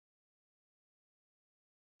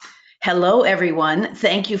Hello, everyone.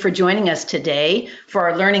 Thank you for joining us today for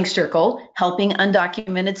our Learning Circle, Helping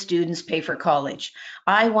Undocumented Students Pay for College.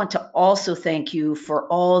 I want to also thank you for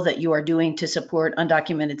all that you are doing to support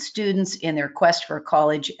undocumented students in their quest for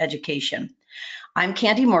college education. I'm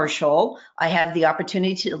Candy Marshall. I have the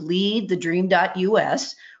opportunity to lead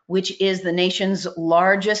TheDream.Us, which is the nation's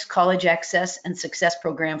largest college access and success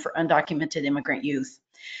program for undocumented immigrant youth.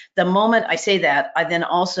 The moment I say that, I then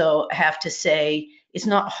also have to say it's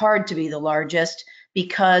not hard to be the largest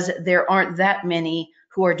because there aren't that many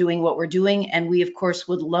who are doing what we're doing. And we, of course,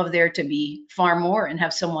 would love there to be far more and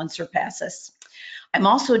have someone surpass us. I'm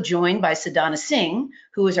also joined by Sadhana Singh,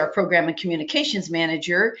 who is our Program and Communications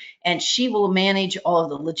Manager, and she will manage all of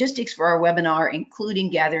the logistics for our webinar,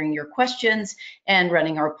 including gathering your questions and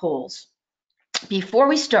running our polls. Before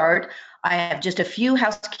we start, I have just a few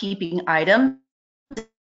housekeeping items,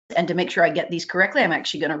 and to make sure I get these correctly, I'm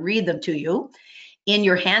actually going to read them to you. In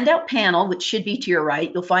your handout panel, which should be to your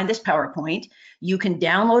right, you'll find this PowerPoint. You can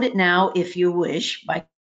download it now if you wish by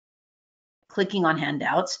clicking on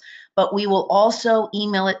handouts, but we will also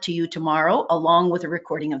email it to you tomorrow along with a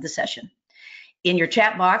recording of the session. In your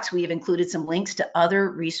chat box, we have included some links to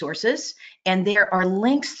other resources, and there are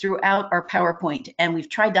links throughout our PowerPoint, and we've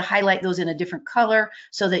tried to highlight those in a different color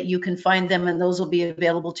so that you can find them, and those will be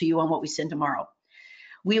available to you on what we send tomorrow.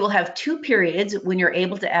 We will have two periods when you're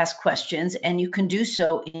able to ask questions, and you can do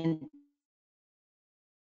so in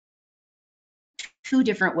two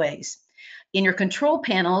different ways. In your control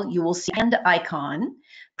panel, you will see hand icon.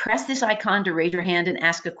 Press this icon to raise your hand and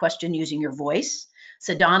ask a question using your voice.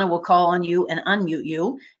 Sadhana will call on you and unmute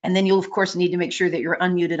you, and then you'll of course need to make sure that you're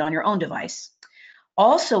unmuted on your own device.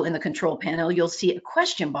 Also in the control panel, you'll see a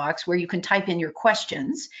question box where you can type in your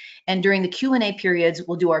questions. And during the Q&A periods,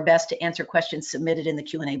 we'll do our best to answer questions submitted in the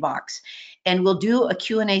Q&A box. And we'll do a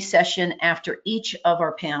Q&A session after each of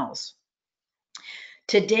our panels.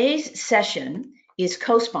 Today's session is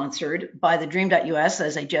co-sponsored by TheDream.Us,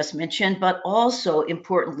 as I just mentioned, but also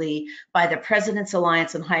importantly by the President's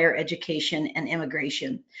Alliance on Higher Education and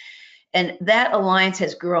Immigration. And that alliance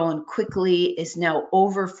has grown quickly, is now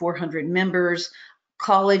over 400 members,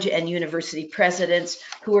 college and university presidents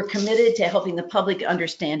who are committed to helping the public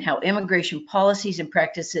understand how immigration policies and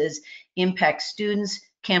practices impact students,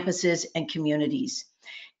 campuses, and communities.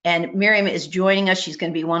 And Miriam is joining us. She's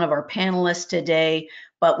going to be one of our panelists today,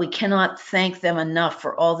 but we cannot thank them enough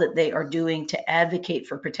for all that they are doing to advocate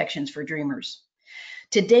for protections for dreamers.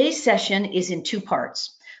 Today's session is in two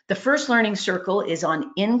parts. The first learning circle is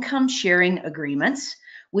on income sharing agreements,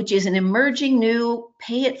 which is an emerging new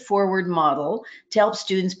pay it forward model to help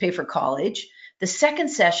students pay for college. The second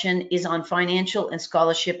session is on financial and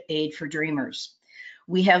scholarship aid for dreamers.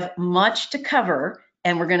 We have much to cover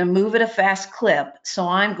and we're going to move at a fast clip, so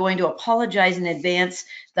I'm going to apologize in advance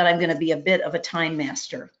that I'm going to be a bit of a time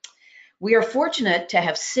master. We are fortunate to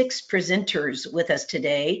have 6 presenters with us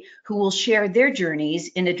today who will share their journeys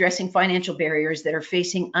in addressing financial barriers that are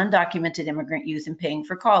facing undocumented immigrant youth in paying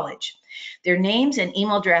for college. Their names and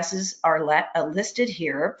email addresses are listed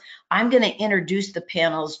here. I'm going to introduce the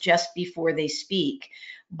panels just before they speak,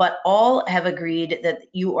 but all have agreed that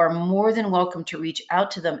you are more than welcome to reach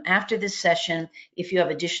out to them after this session if you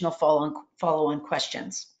have additional follow-on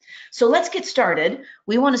questions. So let's get started.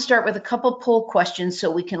 We want to start with a couple poll questions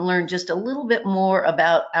so we can learn just a little bit more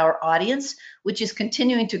about our audience, which is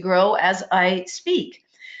continuing to grow as I speak.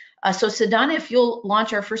 So Sadhana, if you'll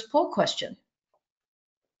launch our first poll question.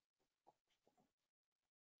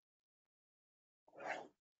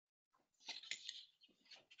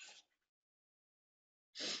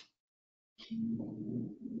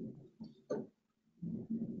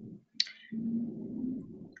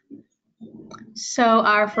 So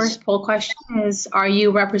our first poll question is, are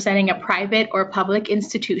you representing a private or public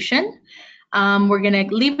institution? We're going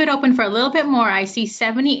to leave it open for a little bit more. I see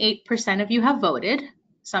 78% of you have voted.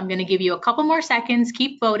 So I'm going to give you a couple more seconds,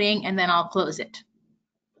 keep voting, and then I'll close it.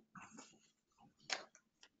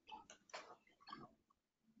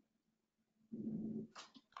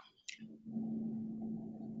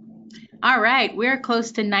 All right, we're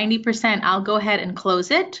close to 90%. I'll go ahead and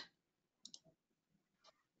close it.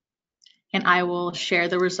 And I will share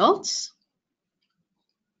the results.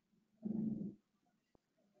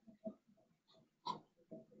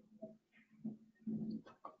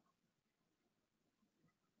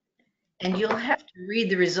 And you'll have to read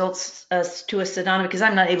the results to us, Sadhana, because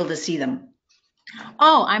I'm not able to see them.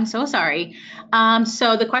 Oh, I'm so sorry.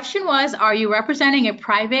 So the question was, are you representing a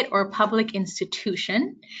private or public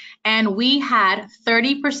institution? And we had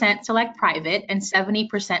 30% select private and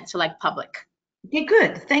 70% select public. Okay,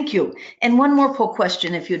 good. Thank you. And one more poll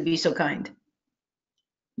question, if you'd be so kind.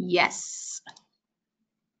 Yes.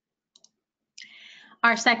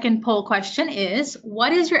 Our second poll question is,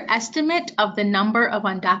 what is your estimate of the number of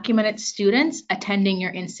undocumented students attending your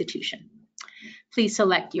institution? Please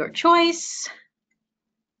select your choice.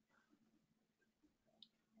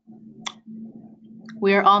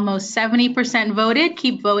 We are almost 70% voted.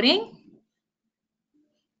 Keep voting.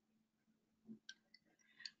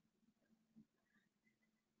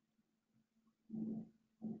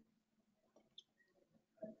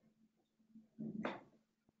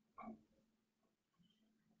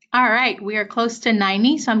 All right, we are close to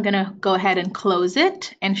 90, so I'm going to go ahead and close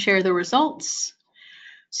it and share the results.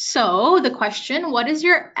 So the question, what is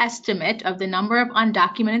your estimate of the number of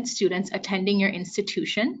undocumented students attending your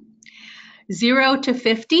institution? 0 to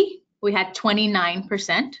 50, we had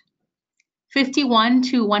 29%. 51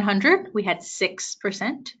 to 100, we had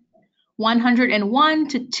 6%. 101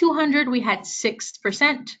 to 200, we had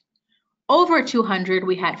 6%. Over 200,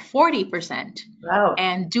 we had 40%. Wow.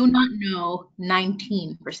 And do not know,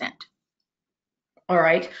 19%. All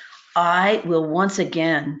right. I will once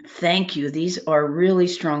again thank you. These are really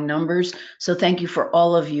strong numbers. So thank you for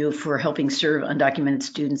all of you for helping serve undocumented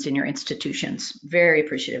students in your institutions. Very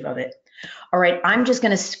appreciative of it. All right, I'm just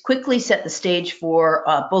going to quickly set the stage for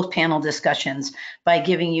both panel discussions by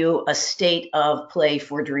giving you a state of play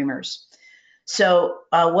for Dreamers. So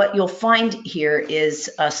what you'll find here is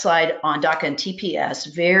a slide on DACA and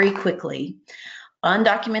TPS very quickly.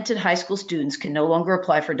 Undocumented high school students can no longer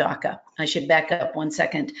apply for DACA. I should back up 1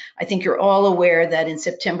 second. I think you're all aware that in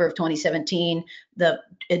September of 2017, the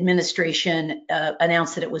administration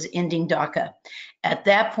announced that it was ending DACA. At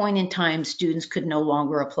that point in time, students could no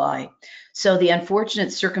longer apply. So the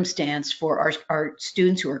unfortunate circumstance for our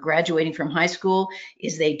students who are graduating from high school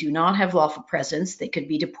is they do not have lawful presence. They could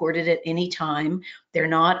be deported at any time. They're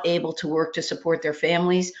not able to work to support their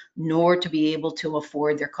families, nor to be able to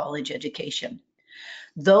afford their college education.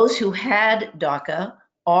 Those who had DACA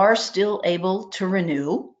are still able to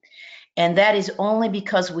renew, and that is only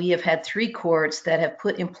because we have had 3 courts that have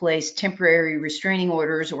put in place temporary restraining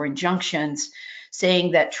orders or injunctions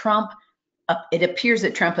saying that Trump, it appears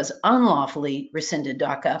that Trump has unlawfully rescinded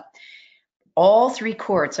DACA. All 3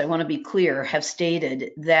 courts, I want to be clear, have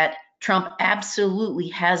stated that Trump absolutely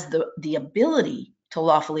has the ability to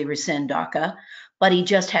lawfully rescind DACA, but he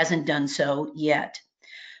just hasn't done so yet.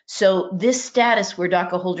 So this status where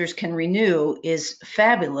DACA holders can renew is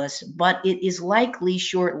fabulous, but it is likely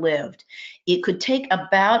short-lived. It could take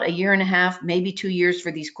about 1.5 years, maybe 2 years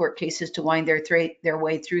for these court cases to wind their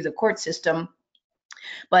way through the court system.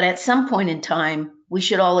 But at some point in time, we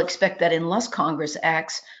should all expect that unless Congress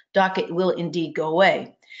acts, DACA will indeed go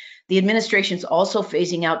away. The administration's also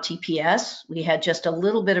phasing out TPS. We had just a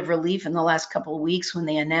little bit of relief in the last couple of weeks when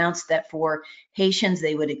they announced that for Haitians,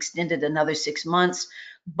 they would extend it another 6 months.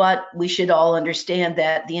 But we should all understand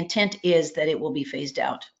that the intent is that it will be phased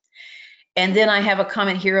out. And then I have a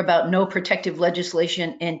comment here about no protective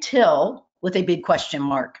legislation until, with a big question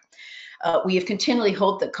mark. We have continually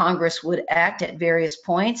hoped that Congress would act at various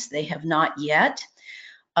points. They have not yet.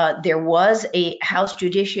 There was a House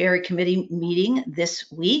Judiciary Committee meeting this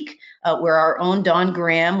week where our own Don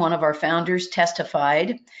Graham, one of our founders,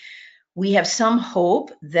 testified. We have some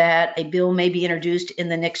hope that a bill may be introduced in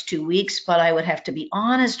the next 2 weeks, but I would have to be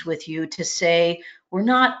honest with you to say we're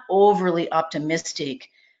not overly optimistic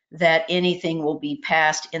that anything will be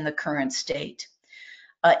passed in the current state.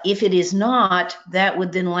 If it is not, that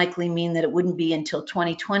would then likely mean that it wouldn't be until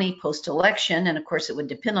 2020 post-election, and of course it would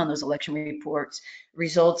depend on those election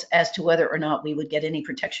results as to whether or not we would get any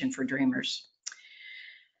protection for Dreamers.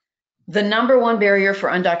 The number one barrier for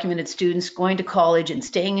undocumented students going to college and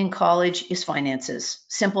staying in college is finances.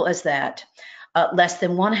 Simple as that. Less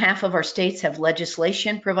than 1/2 of our states have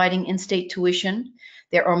legislation providing in-state tuition.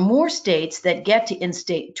 There are more states that get to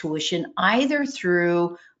in-state tuition either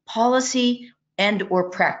through policy and or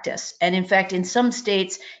practice. And in fact, in some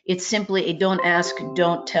states, it's simply a don't ask,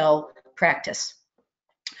 don't tell practice.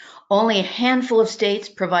 Only a handful of states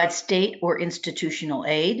provide state or institutional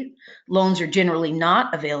aid. Loans are generally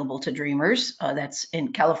not available to Dreamers. That's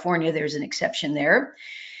in California, there's an exception there.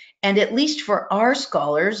 And at least for our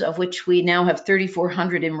scholars, of which we now have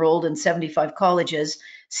 3,400 enrolled in 75 colleges,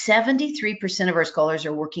 73% of our scholars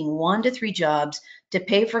are working 1 to 3 jobs to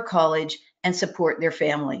pay for college and support their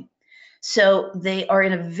family. So they are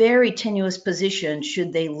in a very tenuous position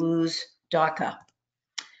should they lose DACA.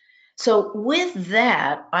 So with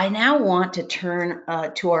that, I now want to turn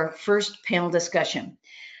to our first panel discussion.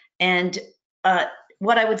 And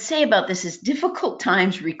what I would say about this is difficult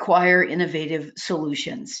times require innovative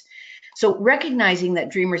solutions. So recognizing that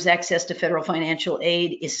Dreamers' access to federal financial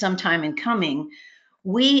aid is some time in coming,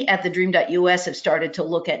 we at TheDream.Us have started to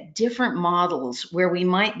look at different models where we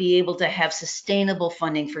might be able to have sustainable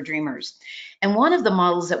funding for dreamers. And one of the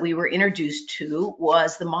models that we were introduced to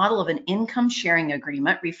was the model of an income sharing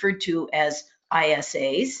agreement, referred to as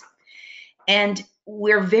ISAs. And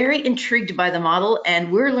we're very intrigued by the model,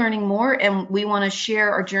 and we're learning more, and we want to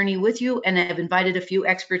share our journey with you, and have invited a few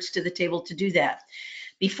experts to the table to do that.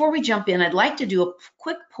 Before we jump in, I'd like to do a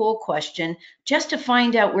quick poll question just to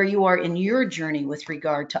find out where you are in your journey with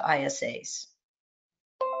regard to ISAs.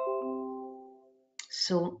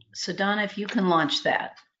 So Donna, if you can launch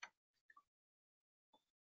that.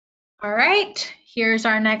 All right, here's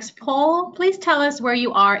our next poll. Please tell us where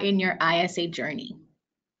you are in your ISA journey.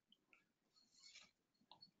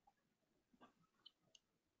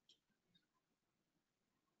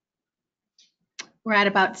 We're at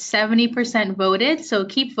about 70% voted, so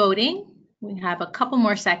keep voting. We have a couple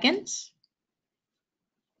more seconds.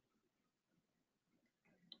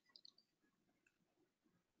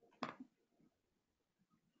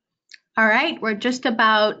 All right, we're just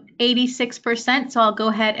about 86%, so I'll go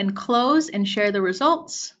ahead and close and share the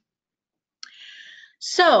results.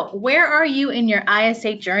 So where are you in your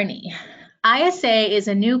ISA journey? ISA is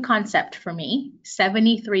a new concept for me,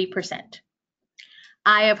 73%.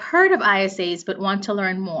 I have heard of ISAs but want to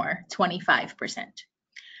learn more, 25%.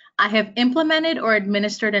 I have implemented or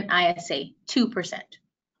administered an ISA, 2%.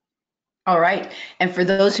 All right. And for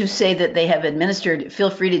those who say that they have administered, feel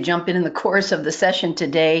free to jump in the course of the session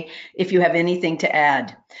today if you have anything to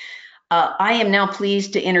add. I am now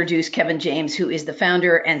pleased to introduce Kevin James, who is the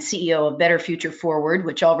founder and CEO of Better Future Forward,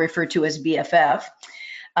 which I'll refer to as BFF.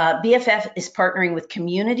 BFF is partnering with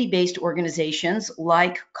community-based organizations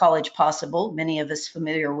like College Possible, many of us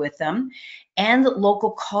familiar with them, and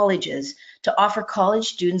local colleges to offer college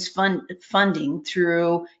students funding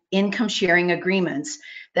through income sharing agreements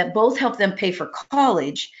that both help them pay for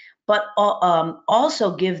college, but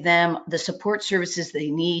also give them the support services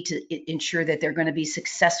they need to ensure that they're going to be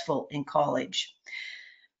successful in college.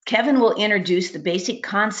 Kevin will introduce the basic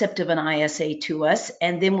concept of an ISA to us,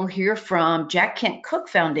 and then we'll hear from Jack Kent Cooke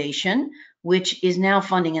Foundation, which is now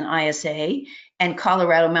funding an ISA, and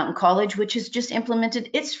Colorado Mountain College, which has just implemented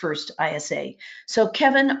its first ISA. So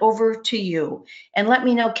Kevin, over to you. And let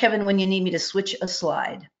me know, Kevin, when you need me to switch a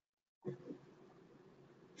slide.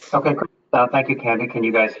 Okay, great. Thank you, Candy. Can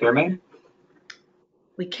you guys hear me?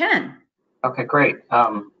 We can. Okay, great.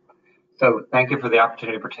 So thank you for the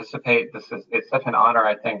opportunity to participate. It's such an honor.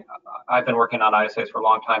 I think I've been working on ISAs for a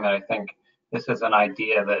long time, and I think this is an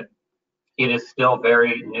idea that it is still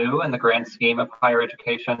very new in the grand scheme of higher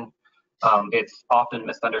education. It's often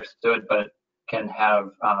misunderstood, but can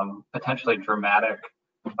have potentially dramatic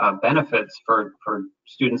benefits for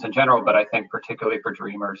students in general, but I think particularly for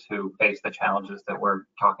dreamers who face the challenges that we're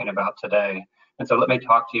talking about today. And so let me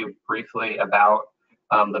talk to you briefly about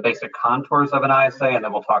the basic contours of an ISA, and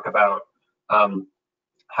then we'll talk about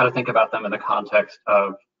how to think about them in the context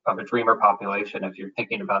of a dreamer population if you're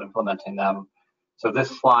thinking about implementing them. So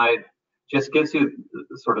this slide just gives you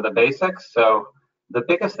sort of the basics. So the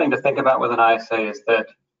biggest thing to think about with an ISA is that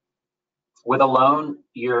with a loan,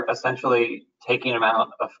 you're essentially taking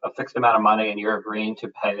a fixed amount of money and you're agreeing to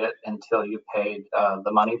pay it until you paid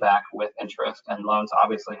the money back with interest. And loans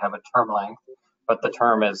obviously have a term length, but the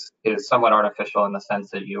term is somewhat artificial in the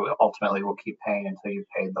sense that you ultimately will keep paying until you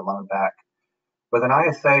paid the loan back. With an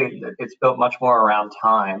ISA, it's built much more around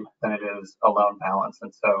time than it is a loan balance.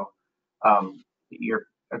 And so you're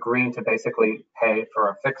agreeing to basically pay for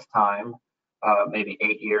a fixed time, maybe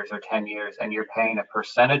 8 years or 10 years, and you're paying a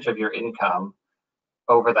percentage of your income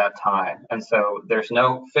over that time. And so there's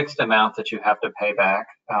no fixed amount that you have to pay back.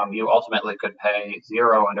 You ultimately could pay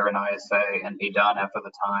zero under an ISA and be done after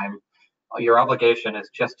the time. Your obligation is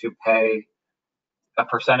just to pay a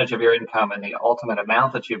percentage of your income, and the ultimate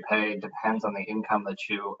amount that you pay depends on the income that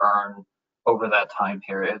you earn over that time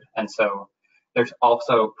period. And so there's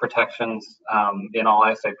also protections in all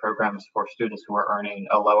ISA programs for students who are earning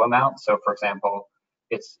a low amount. So for example,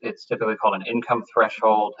 it's typically called an income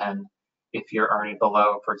threshold, and if you're earning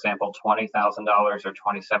below, for example, $20,000 or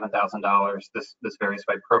 $27,000, this varies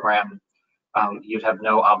by program, you'd have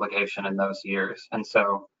no obligation in those years. And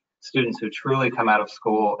so students who truly come out of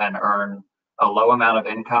school and earn a low amount of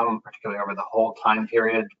income, particularly over the whole time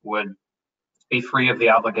period, would be free of the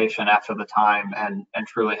obligation after the time and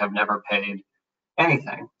truly have never paid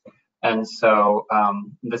anything. And so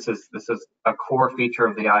this is a core feature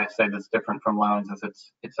of the ISA that's different from loans,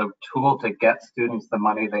 is it's a tool to get students the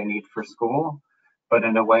money they need for school, but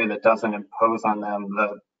in a way that doesn't impose on them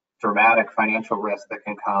the dramatic financial risk that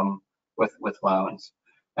can come with loans.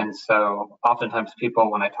 And so oftentimes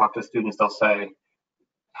people, when I talk to students, they'll say,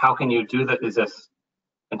 how can you do that? Is this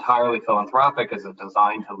entirely philanthropic? Is it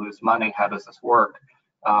designed to lose money? How does this work?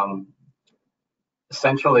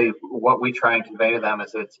 Essentially, what we try and convey to them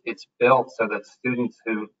is it's built so that students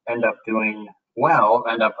who end up doing well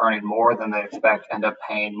end up earning more than they expect, end up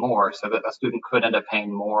paying more. So that a student could end up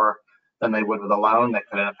paying more than they would with a loan. They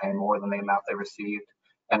could end up paying more than the amount they received.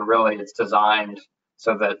 And really, it's designed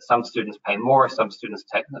so that some students pay more, some students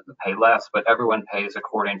pay less, but everyone pays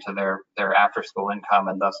according to their after-school income,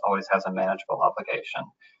 and thus always has a manageable obligation.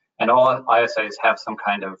 And all ISAs have some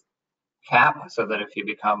kind of cap, so that if you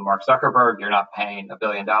become Mark Zuckerberg, you're not paying $1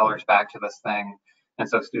 billion back to this thing. And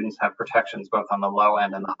so students have protections both on the low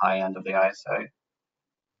end and the high end of the ISA.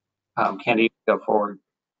 Candy, go forward.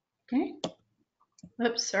 Okay.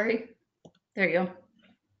 Oops, sorry. There you go.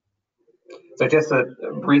 So just a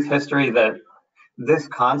brief history that this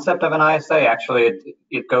concept of an ISA, actually,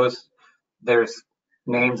 it goes, there's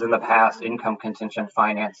names in the past: income contingent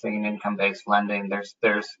financing, income-based lending.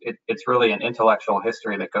 It's really an intellectual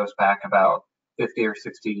history that goes back about 50 or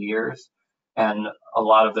 60 years. And a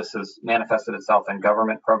lot of this has manifested itself in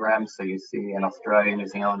government programs. So you see in Australia, New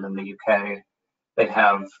Zealand, and the UK, they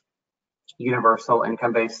have universal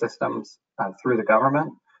income-based systems through the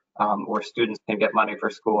government, where students can get money for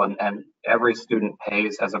school, and every student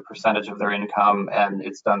pays as a percentage of their income, and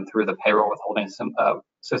it's done through the payroll withholding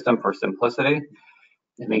system for simplicity.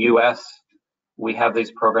 In the US, we have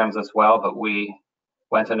these programs as well, but we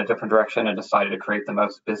went in a different direction and decided to create the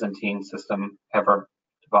most Byzantine system ever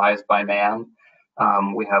devised by man.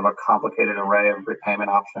 We have a complicated array of repayment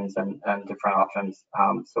options and different options.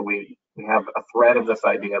 So we have a thread of this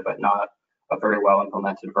idea, but not a very well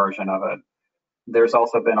implemented version of it. There's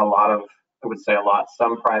also been a lot of, I would say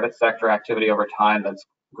some private sector activity over time that's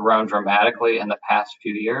grown dramatically in the past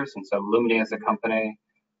few years. And so Lumni is a company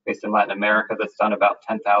based in Latin America that's done about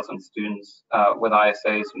 10,000 students with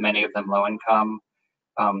ISAs, many of them low income.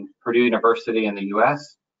 Purdue University in the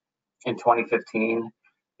US in 2015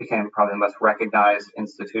 became probably the most recognized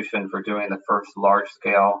institution for doing the first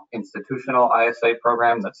large-scale institutional ISA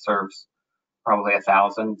program that serves probably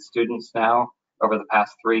 1,000 students now over the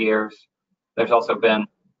past 3 years. There's also been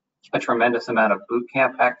a tremendous amount of boot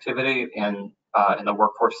camp activity in the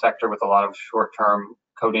workforce sector, with a lot of short-term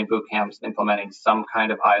coding boot camps implementing some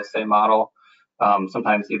kind of ISA model,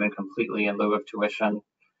 sometimes even completely in lieu of tuition.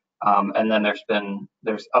 And then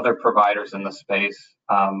there's other providers in the space.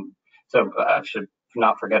 So I should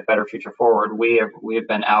not forget Better Future Forward. We have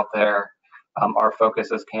been out there. Our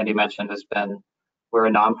focus, as Candy mentioned, has been, we're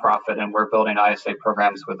a nonprofit and we're building ISA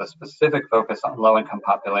programs with a specific focus on low-income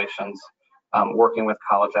populations, working with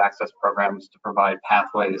college access programs to provide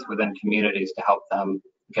pathways within communities to help them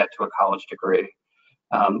get to a college degree.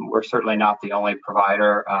 We're certainly not the only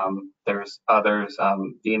provider. There's others.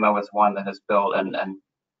 VMO is one that has built, and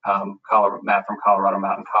Matt from Colorado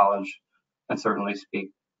Mountain College, and certainly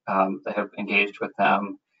Speak, they have engaged with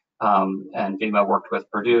them. And VMO worked with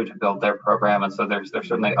Purdue to build their program. And so there's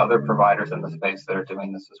certainly other providers in the space that are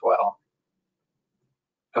doing this as well.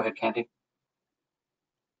 Go ahead, Candy.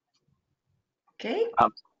 Okay.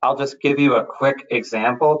 I'll just give you a quick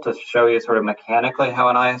example to show you sort of mechanically how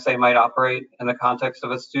an ISA might operate in the context of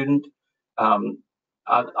a student.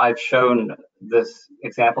 I've shown this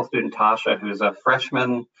example student, Tasha, who's a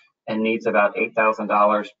freshman and needs about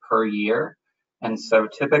 $8,000 per year. And so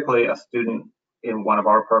typically a student in one of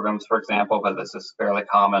our programs, for example, but this is fairly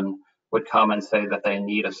common, would come and say that they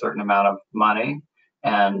need a certain amount of money.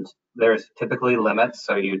 And there's typically limits.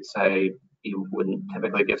 So you'd say you wouldn't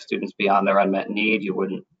typically give students beyond their unmet need. You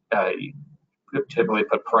wouldn't typically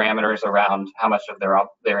put parameters around how much of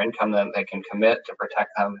their income that they can commit to protect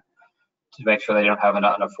them, to make sure they don't have an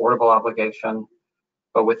unaffordable obligation.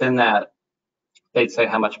 But within that, they'd say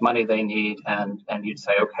how much money they need, and you'd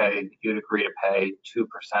say, okay, you'd agree to pay 2%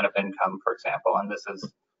 of income, for example. And this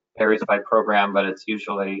varies by program, but it's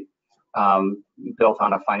usually built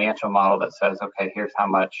on a financial model that says, okay, here's how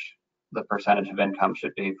much the percentage of income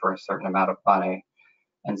should be for a certain amount of money.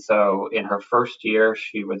 And so in her first year,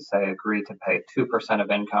 she would say agree to pay 2%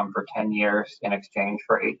 of income for 10 years in exchange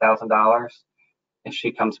for $8,000. If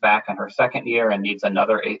she comes back in her second year and needs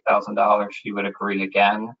another $8,000, she would agree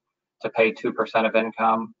again to pay 2% of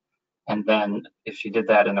income. And then if she did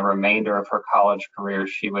that in the remainder of her college career,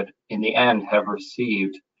 she would, in the end, have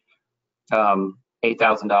received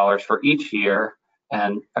 $8,000 for each year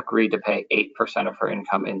and agreed to pay 8% of her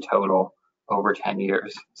income in total over 10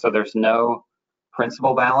 years. So there's no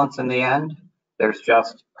principal balance in the end. There's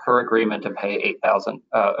just her agreement to pay 8%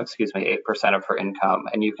 of her income.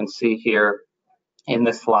 And you can see here in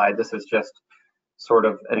this slide, this is just sort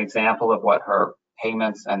of an example of what her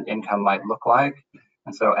payments and income might look like.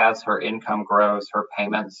 And so as her income grows, her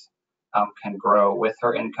payments can grow with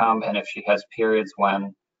her income. And if she has periods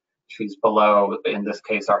when she's below, in this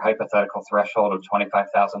case, our hypothetical threshold of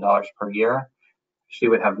 $25,000 per year, she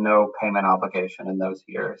would have no payment obligation in those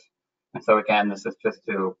years. And so again, this is just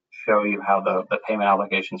to show you how the payment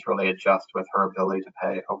obligations really adjust with her ability to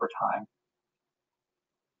pay over time.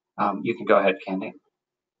 You can go ahead, Candy.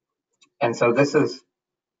 And so this is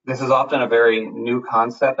often a very new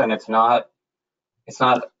concept, and it's not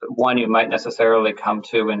one you might necessarily come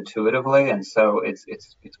to intuitively. And so it's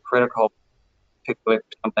critical, particularly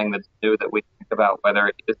for something that's new, that we think about whether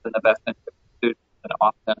it is in the best interest of students. And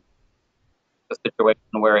often a situation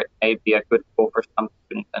where it may be a good tool for some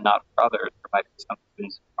students and not for others. There might be some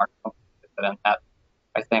students who aren't comfortable with it, and that,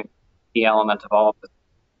 I think, the element of all of this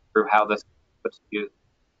through how this is put to use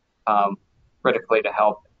critically to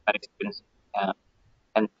help as many students as we can.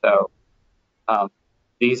 And so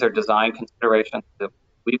these are design considerations that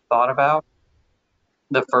we've thought about.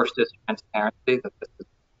 The first is transparency, that this is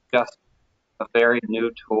just a very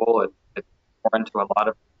new tool. It's foreign to a lot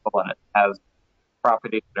of people, and it has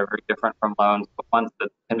properties that are very different from loans, but ones that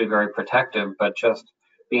can be very protective, but just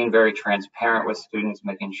being very transparent with students,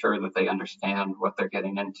 making sure that they understand what they're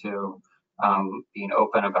getting into, being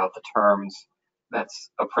open about the terms.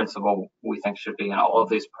 That's a principle we think should be in all of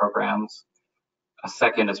these programs. A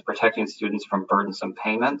second is protecting students from burdensome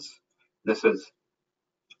payments. This is,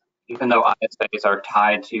 even though ISAs are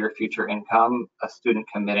tied to your future income, a student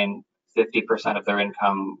committing 50% of their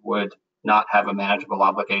income would not have a manageable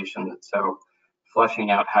obligation. So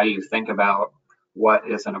fleshing out how you think about what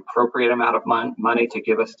is an appropriate amount of money to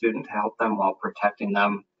give a student to help them while protecting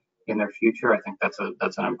them in their future, I think that's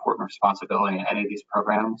an important responsibility in any of these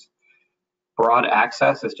programs. Broad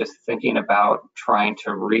access is just thinking about trying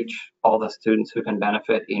to reach all the students who can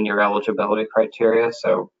benefit in your eligibility criteria.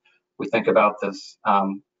 So we think about this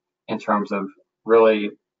in terms of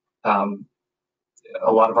really,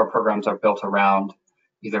 a lot of our programs are built around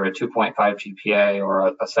either a 2.5 GPA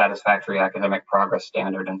or a satisfactory academic progress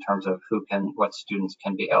standard in terms of what students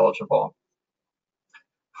can be eligible.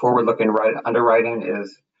 Forward-looking underwriting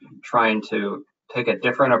is trying to take a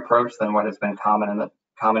different approach than what has been common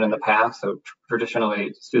in the past. So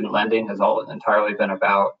traditionally, student lending has entirely been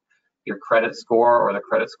about your credit score or the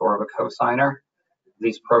credit score of a cosigner.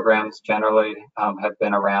 These programs generally have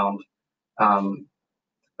been around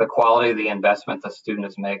the quality of the investment the student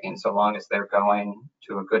is making, so long as they're going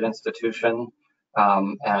to a good institution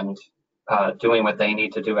and doing what they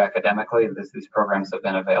need to do academically, these programs have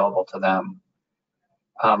been available to them.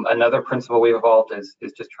 Another principle we've evolved is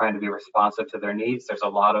just trying to be responsive to their needs. There's a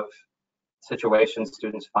lot of situations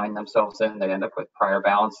students find themselves in. They end up with prior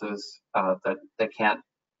balances that they can't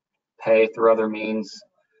pay through other means.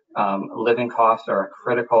 Living costs are a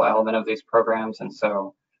critical element of these programs, and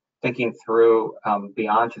so thinking through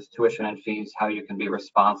beyond just tuition and fees, how you can be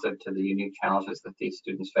responsive to the unique challenges that these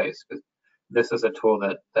students face. Because this is a tool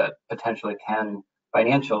that potentially can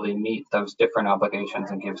financially meet those different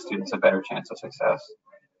obligations and give students a better chance of success.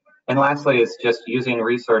 And lastly is just using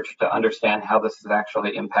research to understand how this is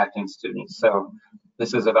actually impacting students. So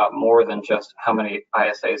this is about more than just how many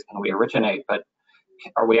ISAs can we originate, but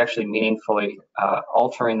are we actually meaningfully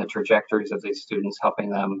altering the trajectories of these students,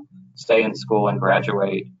 helping them stay in school and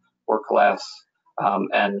graduate, work less,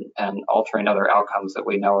 and altering other outcomes that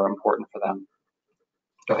we know are important for them.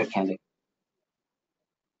 Go ahead, Candy.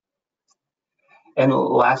 And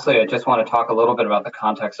lastly, I just want to talk a little bit about the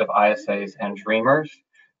context of ISAs and Dreamers.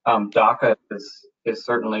 DACA is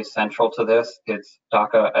certainly central to this.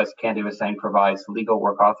 DACA, as Candy was saying, provides legal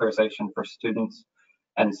work authorization for students.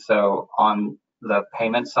 And so on the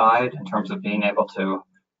payment side, in terms of being able to,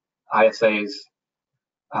 ISAs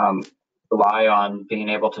rely on being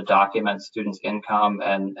able to document students' income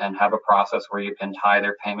and have a process where you can tie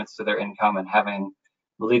their payments to their income, and having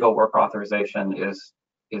legal work authorization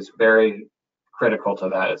is very critical to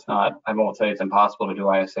that. It's not, I won't say it's impossible to do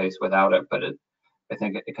ISAs without it, but I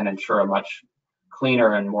think it can ensure a much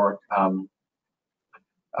cleaner and more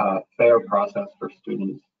fair process for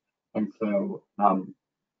students. And so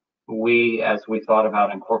as we thought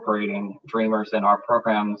about incorporating Dreamers in our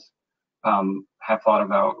programs, have thought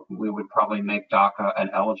about, we would probably make DACA an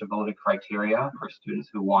eligibility criteria for students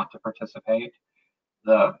who want to participate.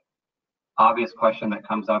 The obvious question that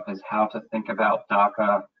comes up is how to think about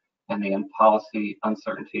DACA and the policy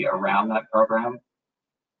uncertainty around that program.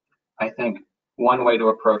 I think one way to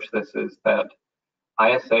approach this is that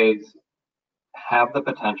ISAs have the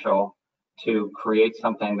potential to create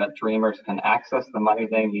something that Dreamers can access the money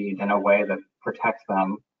they need in a way that protects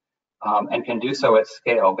them, and can do so at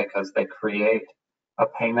scale because they create a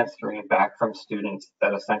payment stream back from students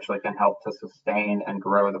that essentially can help to sustain and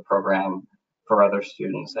grow the program for other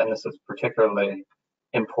students. And this is particularly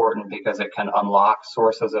important because it can unlock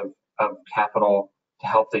sources of capital to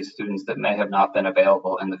help these students that may have not been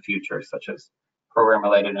available in the future, such as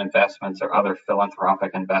program-related investments or other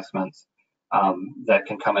philanthropic investments that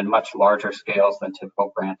can come in much larger scales than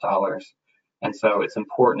typical grant dollars. And so it's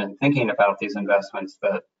important in thinking about these investments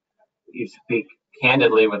that you speak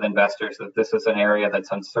candidly with investors that this is an area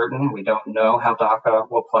that's uncertain. We don't know how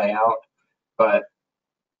DACA will play out, but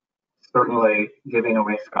certainly giving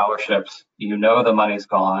away scholarships, you know the money's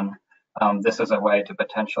gone. This is a way to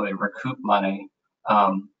potentially recoup money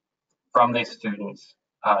from these students.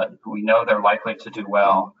 We know they're likely to do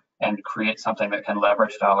well and create something that can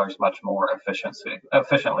leverage dollars much more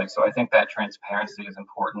efficiently. So I think that transparency is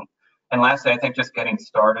important. And lastly, I think just getting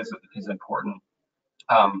started is important.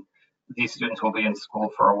 These students will be in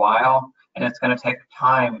school for a while, and it's going to take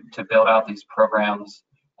time to build out these programs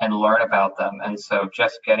and learn about them. And so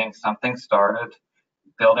just getting something started,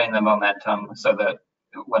 building the momentum so that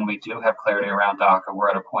when we do have clarity around DACA, we're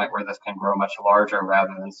at a point where this can grow much larger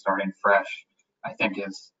rather than starting fresh, I think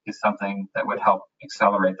is something that would help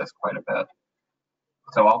accelerate this quite a bit.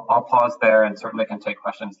 So I'll pause there and certainly can take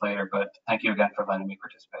questions later, but thank you again for letting me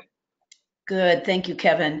participate. Good, thank you,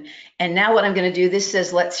 Kevin. And now what I'm going to do, this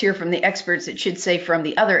says, let's hear from the experts. It should say from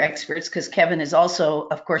the other experts, because Kevin is also,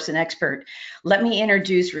 of course, an expert. Let me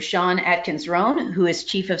introduce Ricshawn Adkins Roane, who is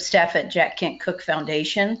Chief of Staff at Jack Kent Cooke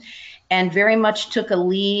Foundation, and very much took a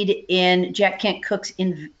lead in Jack Kent Cooke's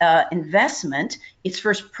investment, its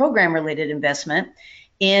first program-related investment,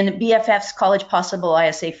 in BFF's College Possible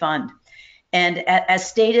ISA Fund. And as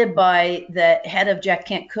stated by the head of Jack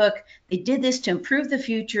Kent Cooke, they did this to improve the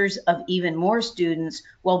futures of even more students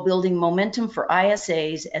while building momentum for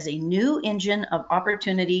ISAs as a new engine of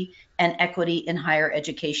opportunity and equity in higher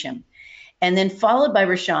education. And then followed by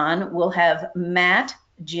Ricshawn, we'll have Matt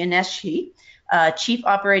Gianneschi, Chief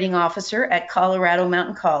Operating Officer at Colorado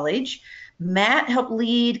Mountain College. Matt helped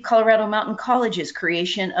lead Colorado Mountain College's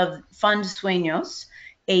creation of Fund Sueños,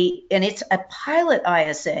 and it's a pilot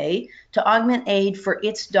ISA to augment aid for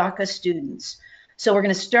its DACA students. So we're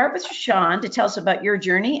going to start with Ricshawn to tell us about your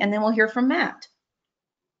journey, and then we'll hear from Matt.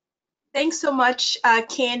 Thanks so much,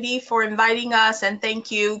 Candy, for inviting us, and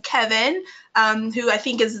thank you, Kevin, who I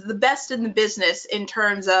think is the best in the business in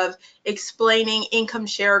terms of explaining income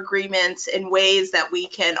share agreements in ways that we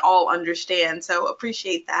can all understand. So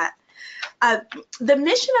appreciate that. The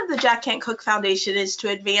mission of the Jack Kent Cooke Foundation is to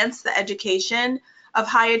advance the education of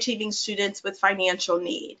high achieving students with financial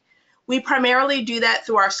need. We primarily do that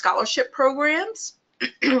through our scholarship programs,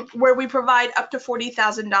 where we provide up to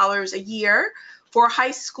 $40,000 a year for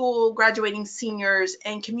high school graduating seniors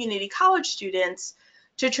and community college students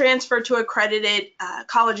to transfer to accredited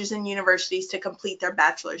colleges and universities to complete their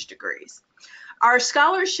bachelor's degrees. Our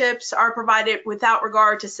scholarships are provided without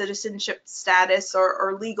regard to citizenship status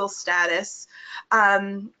or legal status.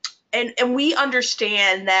 And we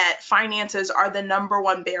understand that finances are the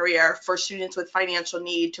 #1 barrier for students with financial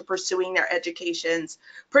need to pursuing their educations,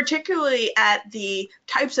 particularly at the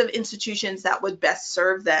types of institutions that would best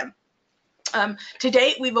serve them. To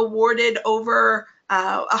date, we've awarded over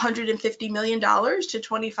 $150 million to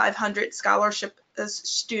 2,500 scholarship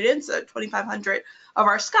students, 2,500 of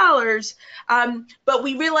our scholars, but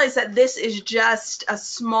we realize that this is just a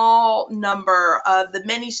small number of the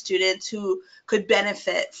many students who could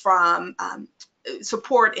benefit from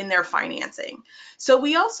support in their financing. So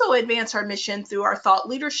we also advance our mission through our thought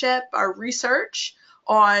leadership, our research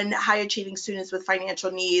on high achieving students with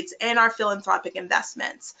financial needs, and our philanthropic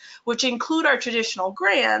investments, which include our traditional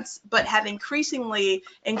grants, but have increasingly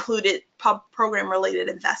included program related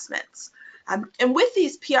investments. And with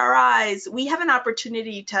these PRIs, we have an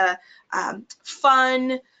opportunity to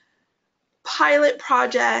fund pilot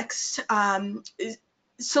projects,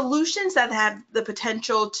 solutions that have the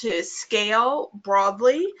potential to scale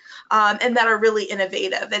broadly and that are really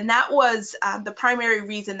innovative. And that was the primary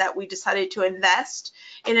reason that we decided to invest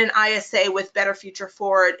in an ISA with Better Future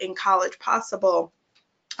Forward in College Possible.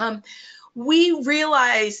 We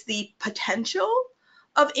realized the potential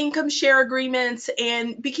of income share agreements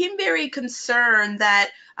and became very concerned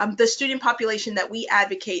that the student population that we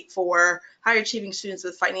advocate for, high achieving students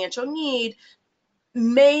with financial need,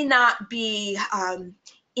 may not be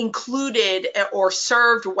included or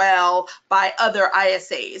served well by other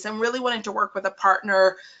ISAs, and really wanted to work with a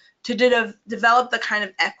partner to develop the kind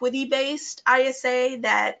of equity-based ISA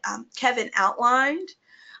that Kevin outlined.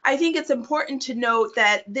 I think it's important to note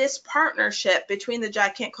that this partnership between the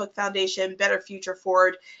Jack Kent Cooke Foundation, Better Future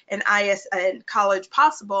Forward, and and College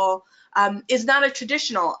Possible is not a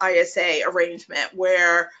traditional ISA arrangement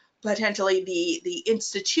where potentially the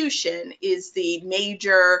institution is the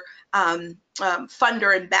major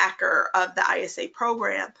funder and backer of the ISA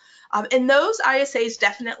program. And those ISAs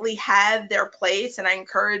definitely have their place, and I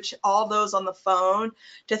encourage all those on the phone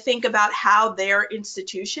to think about how their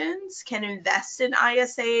institutions can invest in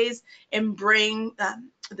ISAs and bring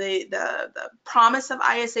the promise of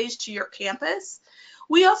ISAs to your campus.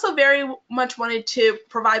 We also very much wanted to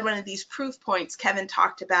provide one of these proof points Kevin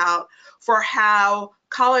talked about for how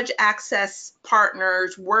college access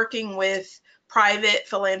partners working with private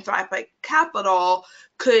philanthropic capital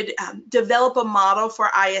could develop a model for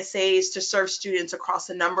ISAs to serve students across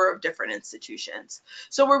a number of different institutions.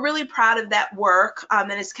 So we're really proud of that work.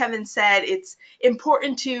 And as Kevin said, it's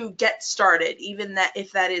important to get started, even that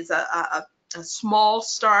if that is a small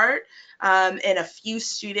start and a few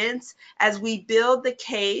students, as we build the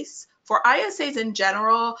case for ISAs in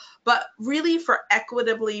general, but really for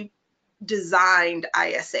equitably designed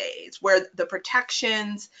ISAs where the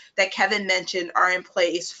protections that Kevin mentioned are in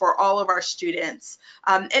place for all of our students,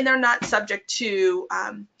 and they're not subject to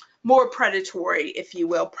more predatory, if you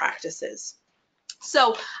will, practices.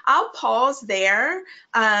 So I'll pause there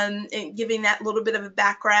and giving that little bit of a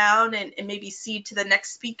background and maybe cede to the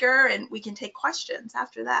next speaker, and we can take questions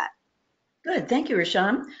after that. Good, thank you,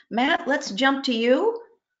 Ricshawn. Matt, let's jump to you.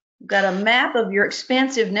 We've got a map of your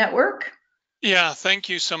expansive network. Yeah, thank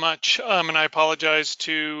you so much. And I apologize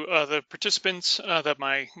to the participants that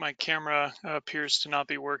my camera appears to not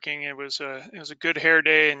be working. It was a good hair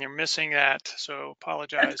day, and you're missing that, so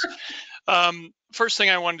apologize. First thing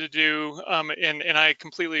I wanted to do, and I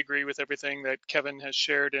completely agree with everything that Kevin has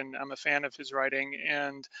shared, and I'm a fan of his writing,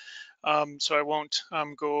 and so I won't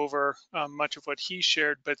go over much of what he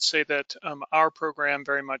shared, but say that our program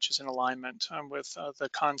very much is in alignment with the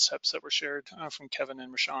concepts that were shared from Kevin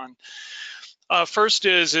and Ricshawn. First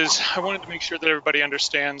is I wanted to make sure that everybody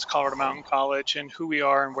understands Colorado Mountain College and who we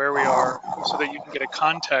are and where we are, so that you can get a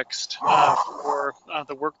context for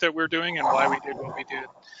the work that we're doing and why we did what we did.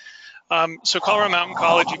 So Colorado Mountain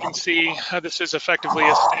College, you can see this is effectively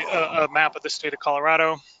a map of the state of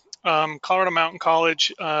Colorado. Colorado Mountain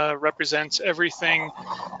College represents everything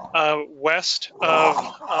west of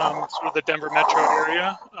sort of the Denver metro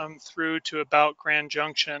area through to about Grand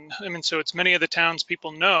Junction. I mean, so it's many of the towns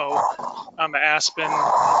people know, Aspen,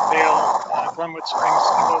 Vale, Glenwood Springs,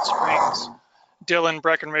 Steamboat Springs, Dillon,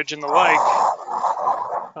 Breckenridge, and the like.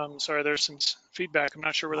 Sorry, there's some feedback. I'm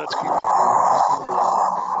not sure where that's coming from.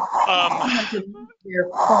 Your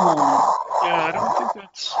phone. Yeah, I don't think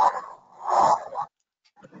that's...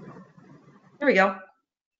 There we go.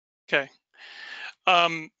 Okay.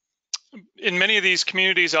 In many of these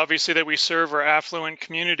communities, obviously, that we serve are affluent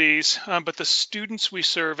communities, but the students we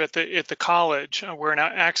serve at the college, we're an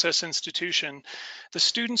access institution, the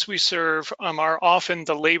students we serve are often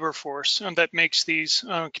the labor force that makes these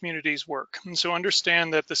communities work. And so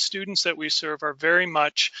understand that the students that we serve are very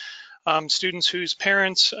much students whose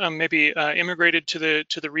parents maybe immigrated to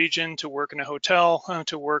the region to work in a hotel,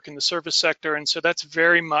 to work in the service sector, and so that's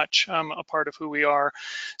very much a part of who we are.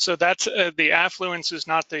 So that's the affluence is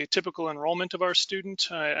not the typical enrollment of our student.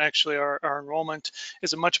 Actually, our enrollment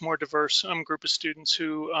is a much more diverse group of students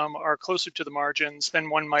who are closer to the margins than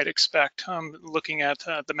one might expect looking at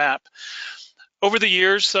the map. Over the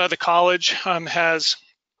years, the college has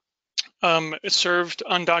served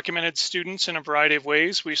undocumented students in a variety of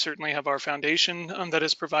ways. We certainly have our foundation that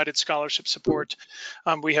has provided scholarship support.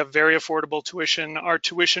 We have very affordable tuition. Our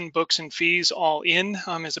tuition, books, and fees all in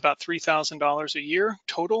is about $3,000 a year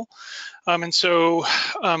total. And so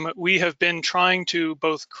we have been trying to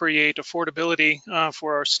both create affordability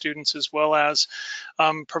for our students as well as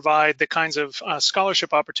provide the kinds of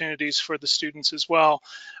scholarship opportunities for the students as well.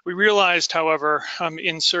 We realized, however,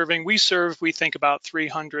 in serving, we think about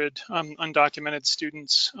 300 undocumented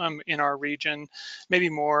students in our region, maybe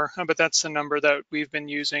more, but that's the number that we've been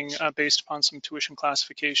using based upon some tuition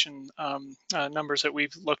classification numbers that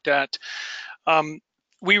we've looked at.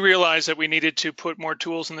 We realized that we needed to put more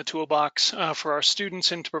tools in the toolbox for our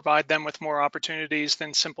students and to provide them with more opportunities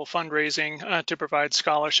than simple fundraising to provide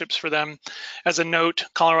scholarships for them. As a note,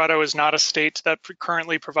 Colorado is not a state that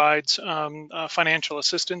currently provides financial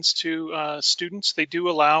assistance to students. They do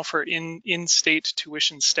allow for in-state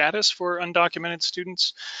tuition status for undocumented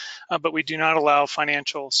students, but we do not allow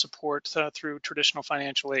financial support through traditional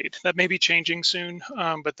financial aid. That may be changing soon,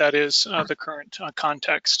 but that is the current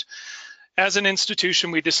context. As an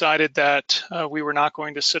institution, we decided that we were not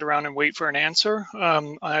going to sit around and wait for an answer,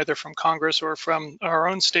 either from Congress or from our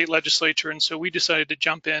own state legislature. And so we decided to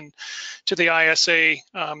jump in to the ISA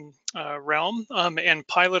realm and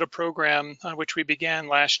pilot a program which we began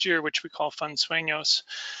last year, which we call Fund Sueños.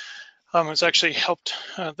 It was actually helped,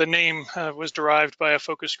 the name was derived by a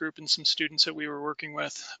focus group and some students that we were working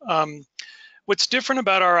with. What's different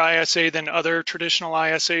about our ISA than other traditional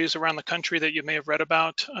ISAs around the country that you may have read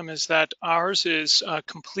about is that ours is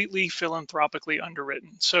completely philanthropically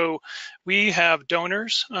underwritten. So we have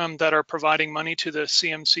donors that are providing money to the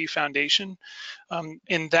CMC Foundation,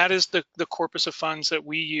 and that is the corpus of funds that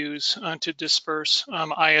we use to disperse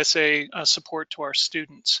ISA support to our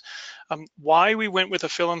students. Why we went with a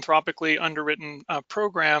philanthropically underwritten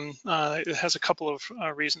program, it has a couple of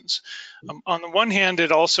reasons. On the one hand,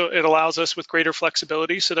 it allows us with greater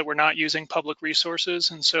flexibility so that we're not using public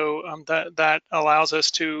resources, and so that allows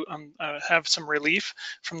us to have some relief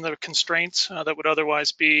from the constraints that would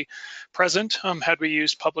otherwise be present had we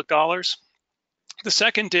used public dollars. The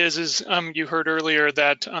second is you heard earlier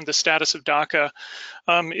that the status of DACA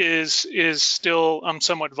is still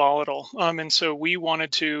somewhat volatile. And so we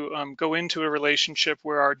wanted to go into a relationship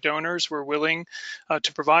where our donors were willing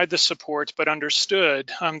to provide the support, but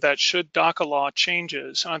understood that should DACA law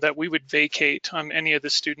changes, that we would vacate any of the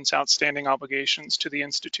students' outstanding obligations to the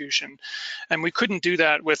institution. And we couldn't do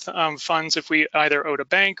that with funds if we either owed a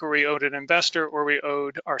bank or we owed an investor or we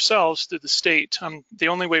owed ourselves to the state. The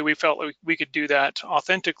only way we felt like we could do that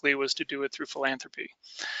authentically was to do it through philanthropy.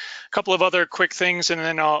 A couple of other quick things, and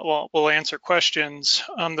then we'll answer questions.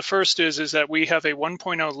 The first is that we have a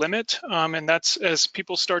 1.0 limit, and that's as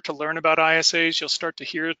people start to learn about ISAs, you'll start to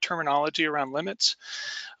hear terminology around limits.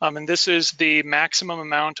 And this is the maximum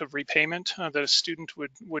amount of repayment that a student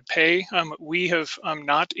would pay. We have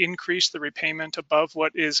not increased the repayment above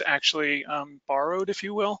what is actually borrowed, if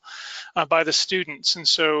you will, by the students. And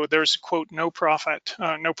so there's, quote, no profit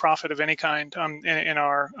of any kind in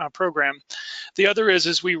our program. The other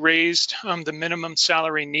is we raised the minimum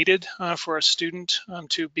salary needed for a student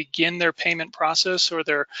to begin their payment process or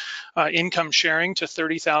their income sharing to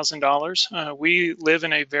 $30,000. We live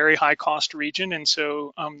in a very high cost region, and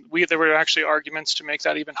so there were actually arguments to make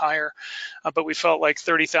that even higher, but we felt like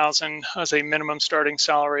 $30,000 as a minimum starting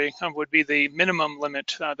salary would be the minimum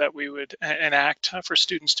limit that we would enact for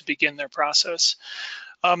students to begin their process.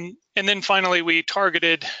 And then finally, we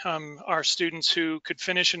targeted our students who could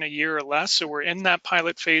finish in a year or less. So we're in that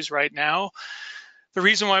pilot phase right now. The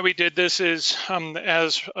reason why we did this is,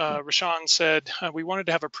 as Ricshawn said, we wanted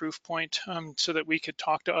to have a proof point so that we could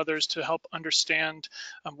talk to others to help understand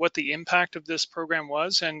what the impact of this program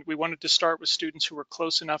was. And we wanted to start with students who were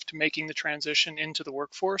close enough to making the transition into the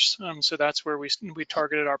workforce. So that's where we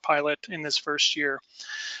targeted our pilot in this first year.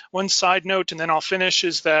 One side note, and then I'll finish,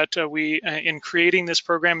 is that in creating this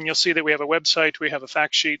program, and you'll see that we have a website, we have a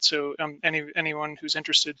fact sheet. So anyone who's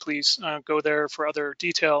interested, please go there for other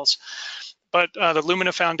details. But the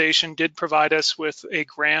Lumina Foundation did provide us with a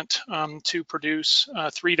grant to produce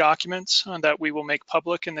 3 documents that we will make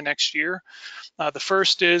public in the next year. The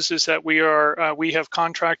first is that we have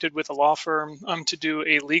contracted with a law firm to do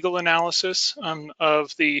a legal analysis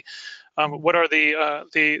of the what are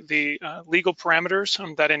the legal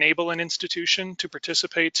parameters that enable an institution to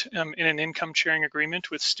participate in an income sharing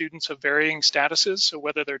agreement with students of varying statuses, so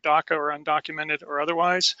whether they're DACA or undocumented or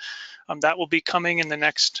otherwise. That will be coming in the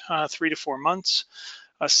next 3 to 4 months.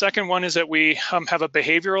 A second one is that we have a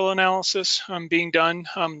behavioral analysis being done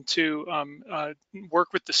to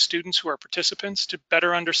work with the students who are participants to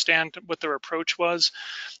better understand what their approach was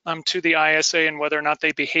to the ISA and whether or not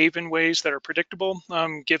they behave in ways that are predictable,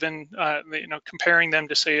 given comparing them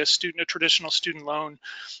to, say, a traditional student loan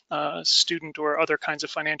student or other kinds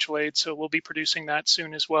of financial aid. So we'll be producing that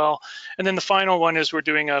soon as well. And then the final one is we're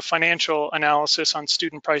doing a financial analysis on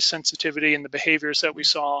student price sensitivity and the behaviors that we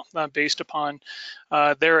saw based upon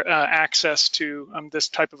their access to this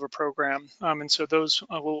type of a program. And so those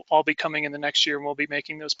will all be coming in the next year, and we'll be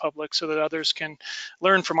making those public so that others can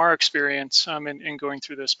learn from our experience in going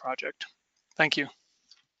through this project. Thank you.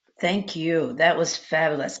 Thank you. That was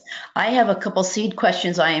fabulous. I have a couple seed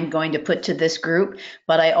questions I am going to put to this group,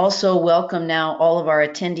 but I also welcome now all of our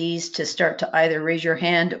attendees to start to either raise your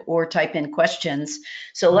hand or type in questions.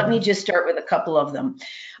 So let me just start with a couple of them.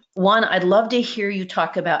 One, I'd love to hear you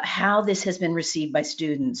talk about how this has been received by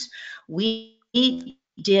students. We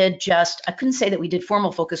did I couldn't say that we did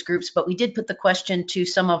formal focus groups, but we did put the question to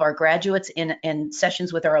some of our graduates in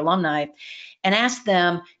sessions with our alumni and asked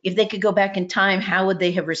them if they could go back in time, how would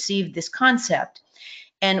they have received this concept?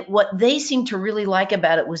 And what they seemed to really like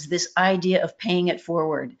about it was this idea of paying it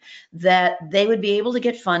forward, that they would be able to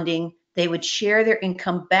get funding, they would share their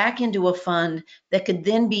income back into a fund that could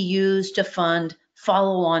then be used to fund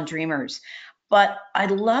follow-on dreamers. But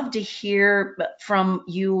I'd love to hear from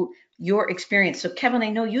you your experience. So Kevin, I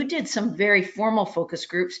know you did some very formal focus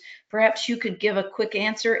groups. Perhaps you could give a quick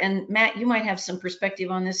answer. And Matt, you might have some perspective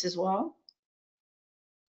on this as well.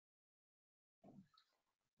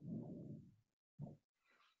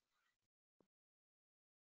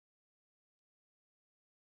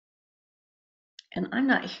 And I'm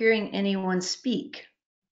not hearing anyone speak.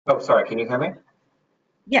 Oh, sorry, can you hear me?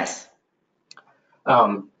 Yes.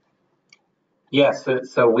 Yes,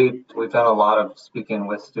 so we've done a lot of speaking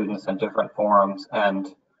with students in different forums, and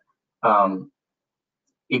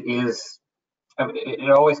it is, I mean, it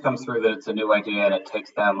always comes through that it's a new idea and it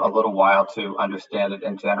takes them a little while to understand it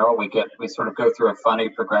in general. We sort of go through a funny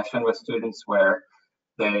progression with students where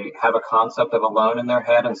they have a concept of a loan in their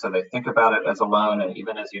head, and so they think about it as a loan, and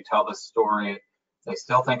even as you tell the story, they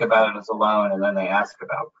still think about it as a loan, and then they ask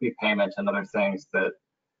about prepayment and other things that,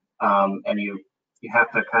 and you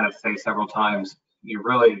have to kind of say several times, you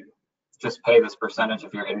really just pay this percentage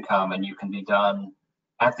of your income and you can be done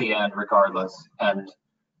at the end regardless. And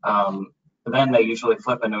then they usually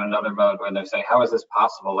flip into another mode where they say, how is this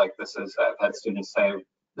possible? Like this is, I've had students say,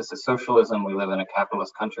 this is socialism, we live in a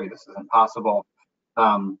capitalist country, this isn't possible.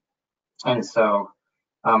 And so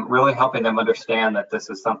really helping them understand that this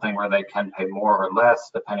is something where they can pay more or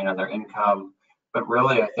less depending on their income. But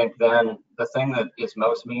really, I think then the thing that is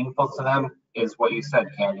most meaningful to them is what you said,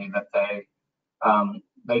 Candy, that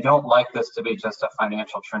they don't like this to be just a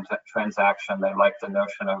financial transaction. They like the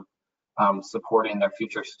notion of supporting their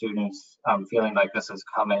future students, feeling like this is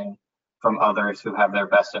coming from others who have their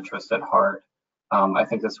best interest at heart. I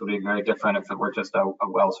think this would be very different if it were just a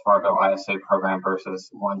Wells Fargo ISA program versus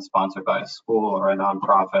one sponsored by a school or a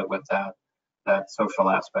nonprofit with that social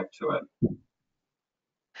aspect to it.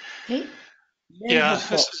 Okay. Very Yeah,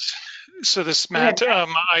 helpful. this Go ahead, Matt,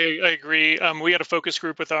 I agree. We had a focus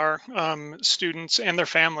group with our students and their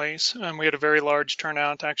families. We had a very large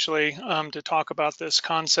turnout actually to talk about this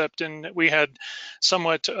concept, and we had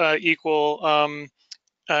somewhat equal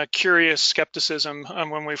curious skepticism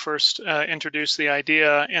when we first introduced the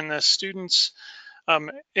idea. And the students,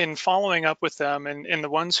 in following up with them and the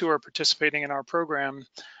ones who are participating in our program,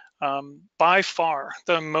 by far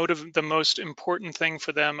the most important thing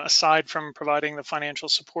for them, aside from providing the financial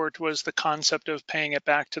support, was the concept of paying it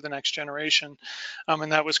back to the next generation,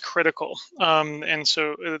 and that was critical. And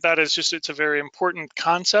so that is just, it's a very important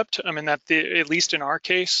concept. I mean, that at least in our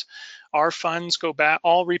case, our funds go back,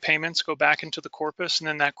 all repayments go back into the corpus, and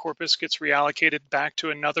then that corpus gets reallocated back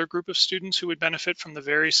to another group of students who would benefit from the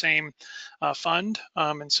very same fund.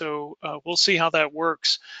 And so we'll see how that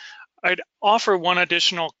works. I'd offer one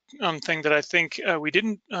additional thing that I think we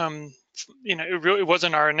didn't, it really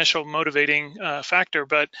wasn't our initial motivating factor,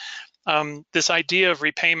 but this idea of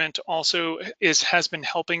repayment also has been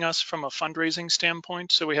helping us from a fundraising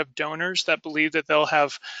standpoint. So we have donors that believe that they'll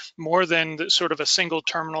have more than sort of a single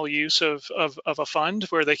terminal use of a fund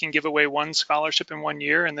where they can give away one scholarship in 1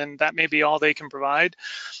 year, and then that may be all they can provide.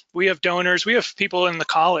 We have donors, we have people in the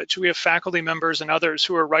college, we have faculty members and others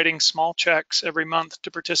who are writing small checks every month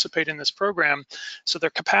to participate in this program. So their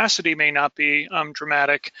capacity may not be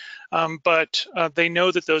dramatic, but they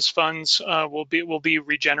know that those funds will be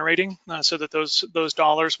regenerating, so that those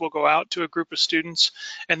dollars will go out to a group of students,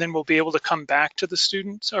 and then we'll be able to come back to the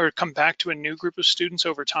students or come back to a new group of students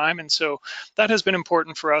over time. And so that has been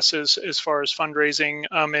important for us as far as fundraising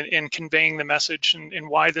and conveying the message and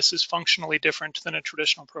why this is functionally different than a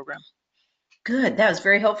traditional program. Good. That was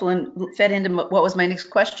very helpful and fed into what was my next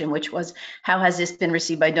question, which was, how has this been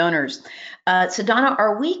received by donors? So Donna,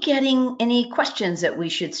 are we getting any questions that we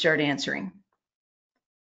should start answering?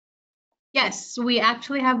 Yes, we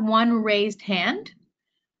actually have one raised hand.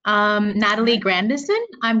 Natalie Grandison,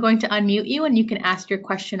 I'm going to unmute you and you can ask your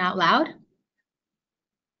question out loud.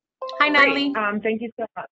 Hi, Natalie. Great. Thank you so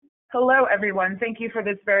much. Hello, everyone. Thank you for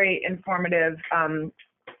this very informative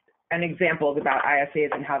and examples about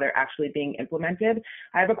ISAs and how they're actually being implemented.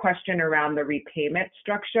 I have a question around the repayment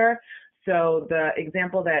structure. So the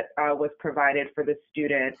example that was provided for the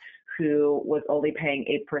student who was only paying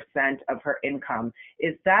 8% of her income,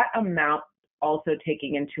 is that amount also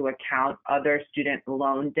taking into account other student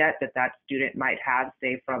loan debt that student might have,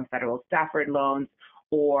 say from federal Stafford loans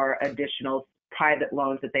or additional private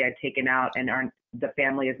loans that they had taken out and the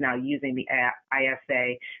family is now using the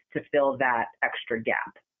ISA to fill that extra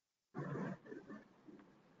gap?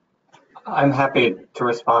 I'm happy to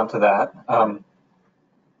respond to that.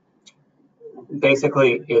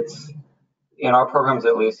 basically, it's in our programs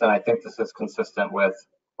at least, and I think this is consistent with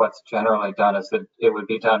what's generally done, is that it would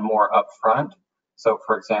be done more upfront. So,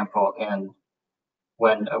 for example,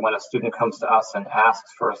 when a student comes to us and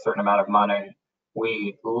asks for a certain amount of money,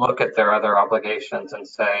 we look at their other obligations and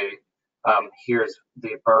say, here's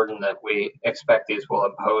the burden that we expect these will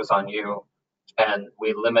impose on you. And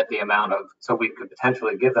we limit the amount of, so we could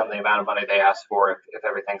potentially give them the amount of money they ask for if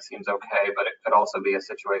everything seems okay, but it could also be a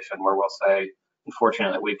situation where we'll say,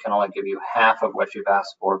 unfortunately, we can only give you half of what you've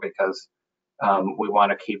asked for because we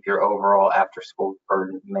want to keep your overall after-school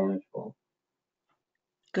burden manageable.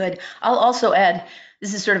 Good. I'll also add,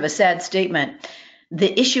 this is sort of a sad statement.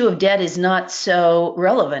 The issue of debt is not so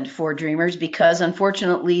relevant for Dreamers because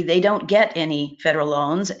unfortunately they don't get any federal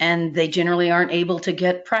loans and they generally aren't able to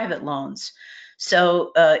get private loans.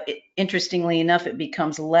 So interestingly enough, it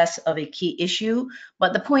becomes less of a key issue,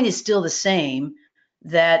 but the point is still the same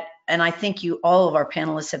that, and I think all of our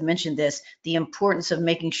panelists have mentioned this, the importance of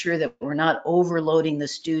making sure that we're not overloading the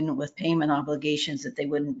student with payment obligations that they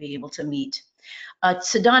wouldn't be able to meet.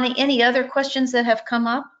 Sadani, any other questions that have come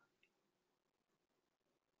up?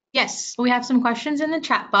 Yes, we have some questions in the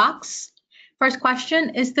chat box. First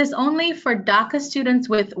question, is this only for DACA students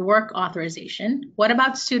with work authorization? What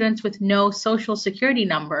about students with no social security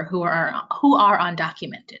number who are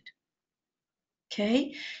undocumented?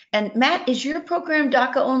 Okay, and Matt, is your program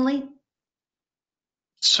DACA only?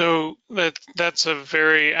 So that's a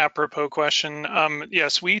very apropos question.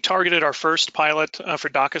 Yes, we targeted our first pilot for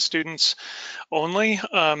DACA students only,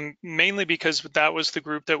 mainly because that was the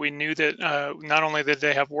group that we knew that not only did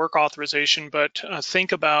they have work authorization, but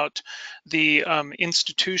think about the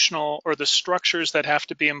institutional or the structures that have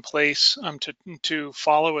to be in place to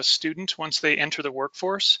follow a student once they enter the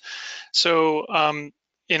workforce. So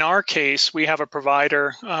in our case, we have a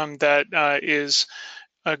provider that is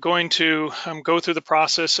going to go through the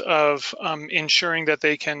process of ensuring that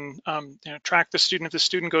they can track the student. If the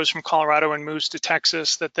student goes from Colorado and moves to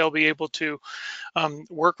Texas, that they'll be able to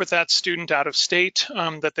work with that student out of state,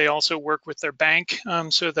 that they also work with their bank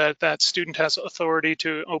so that that student has authority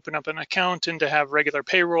to open up an account and to have regular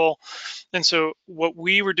payroll. And so what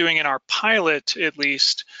we were doing in our pilot, at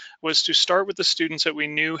least, was to start with the students that we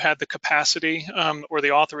knew had the capacity or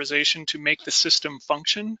the authorization to make the system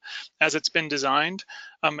function as it's been designed.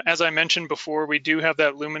 As I mentioned before, we do have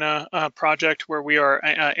that Lumina project where we are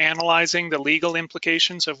analyzing the legal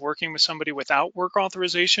implications of working with somebody without work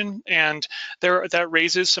authorization, and that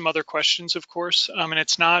raises some other questions, of course, and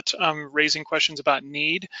it's not raising questions about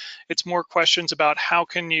need. It's more questions about how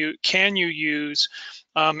can you use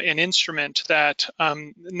an instrument that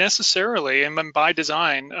necessarily and by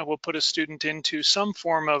design will put a student into some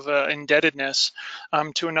form of indebtedness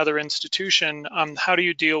to another institution. How do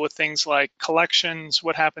you deal with things like collections?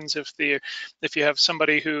 What happens if you have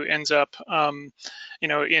somebody who ends up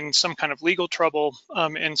in some kind of legal trouble?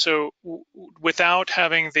 And so without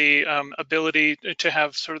having the ability to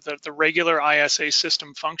have sort of the regular ISA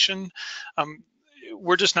system function,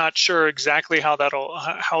 we're just not sure exactly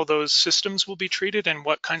how those systems will be treated and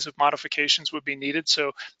what kinds of modifications would be needed.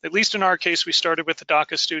 So at least in our case, we started with the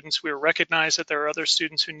DACA students. We recognize that there are other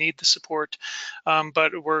students who need the support,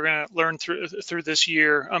 but we're going to learn through this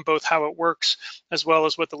year both how it works as well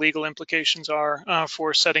as what the legal implications are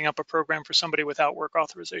for setting up a program for somebody without work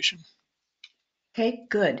authorization. Okay,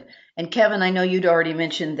 good. And Kevin, I know you'd already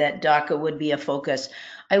mentioned that DACA would be a focus.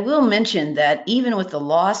 I will mention that even with the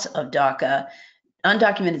loss of DACA,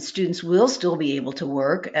 undocumented students will still be able to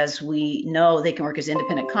work. As we know, they can work as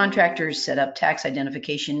independent contractors, set up tax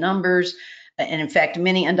identification numbers. And in fact,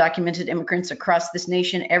 many undocumented immigrants across this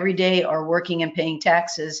nation every day are working and paying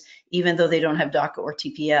taxes, even though they don't have DACA or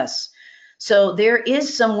TPS. So there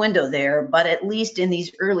is some window there, but at least in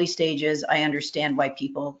these early stages, I understand why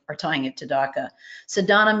people are tying it to DACA. So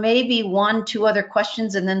Donna, maybe 1-2 other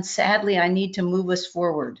questions, and then sadly, I need to move us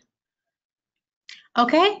forward.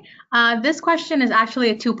 Okay, this question is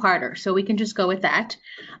actually a two-parter, so we can just go with that.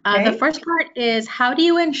 Okay. The first part is, how do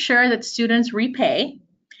you ensure that students repay?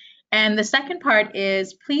 And the second part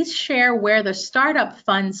is, please share where the startup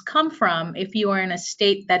funds come from if you are in a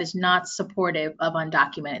state that is not supportive of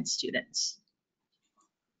undocumented students.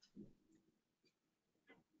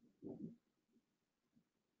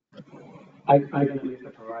 I can at least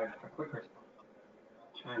provide a quick response.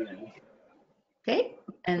 Okay,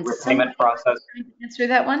 and Repayment process. Answer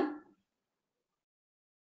that one.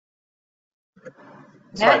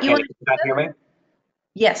 Sorry, Matt, you want can you hear me?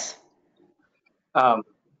 Yes.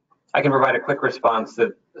 I can provide a quick response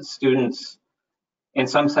that students, in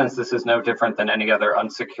some sense, this is no different than any other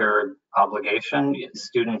unsecured obligation.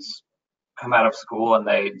 Students come out of school and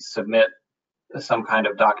they submit some kind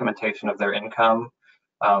of documentation of their income,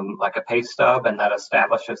 like a pay stub, and that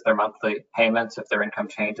establishes their monthly payments. If their income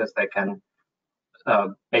changes, they can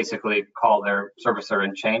basically call their servicer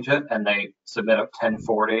and change it, and they submit a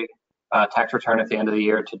 1040 tax return at the end of the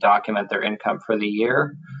year to document their income for the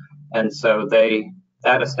year. And so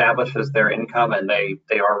that establishes their income, and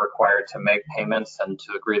they are required to make payments, and to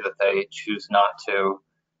the degree that they choose not to,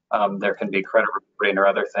 there can be credit reporting or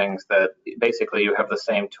other things that basically you have the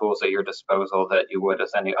same tools at your disposal that you would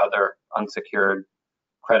as any other unsecured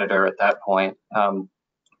creditor at that point.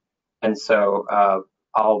 And so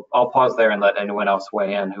I'll pause there and let anyone else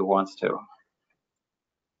weigh in who wants to.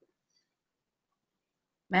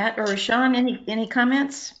 Matt or Ricshawn, any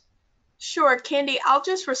comments? Sure, Candy, I'll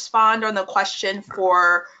just respond on the question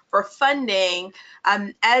for funding.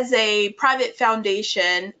 As a private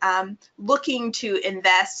foundation looking to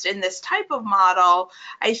invest in this type of model,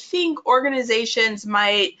 I think organizations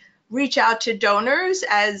might reach out to donors,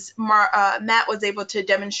 as Matt was able to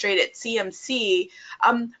demonstrate at CMC,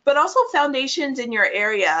 but also foundations in your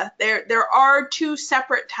area. There are two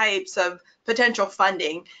separate types of potential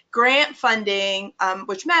funding. Grant funding,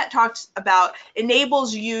 which Matt talked about,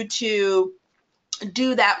 enables you to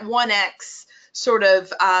do that 1x sort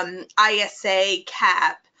of ISA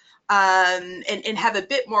cap and have a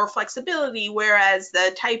bit more flexibility, whereas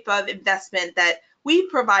the type of investment that we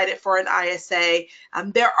provided for an ISA,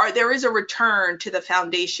 there is a return to the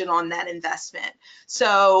foundation on that investment.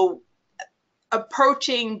 So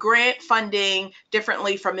approaching grant funding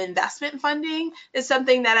differently from investment funding is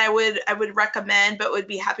something that I would recommend, but would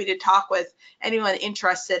be happy to talk with anyone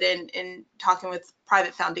interested in talking with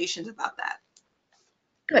private foundations about that.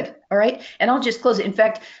 Good. All right. And I'll just close it. In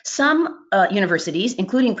fact, some universities,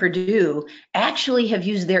 including Purdue, actually have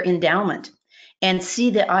used their endowment and see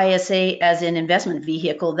the ISA as an investment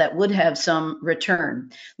vehicle that would have some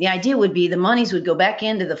return. The idea would be the monies would go back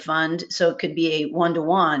into the fund, so it could be a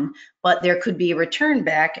one-to-one, but there could be a return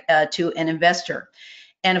back to an investor.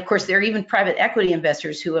 And of course, there are even private equity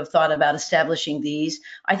investors who have thought about establishing these.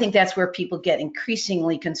 I think that's where people get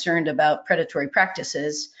increasingly concerned about predatory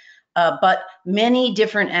practices, but many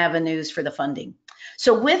different avenues for the funding.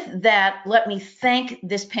 So with that, let me thank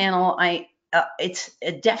this panel. It's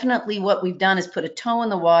definitely what we've done is put a toe in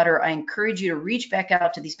the water. I encourage you to reach back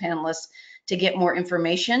out to these panelists to get more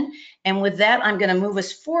information. And with that, I'm going to move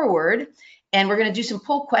us forward, and we're going to do some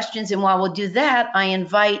poll questions. And while we'll do that, I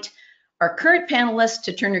invite our current panelists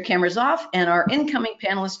to turn your cameras off and our incoming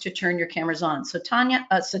panelists to turn your cameras on. So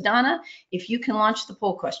Sadhana, if you can launch the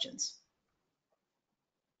poll questions.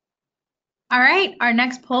 All right, our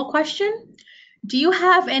next poll question. Do you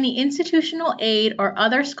have any institutional aid or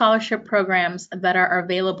other scholarship programs that are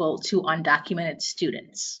available to undocumented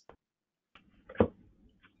students?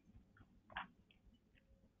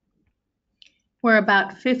 We're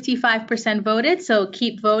about 55% voted, so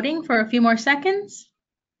keep voting for a few more seconds.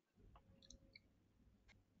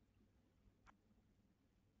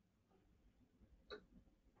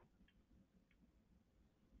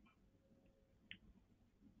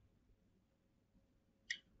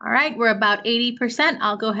 All right, we're about 80%.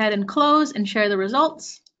 I'll go ahead and close and share the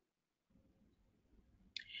results.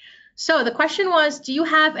 So the question was, do you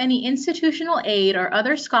have any institutional aid or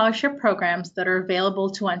other scholarship programs that are available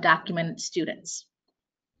to undocumented students?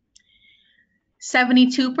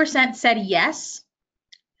 72% said yes,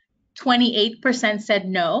 28% said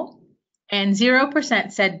no, and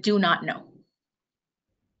 0% said do not know.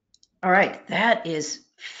 All right, that is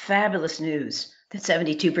fabulous news that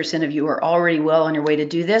 72% of you are already well on your way to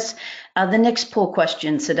do this. The next poll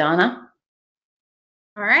question, Sadhana.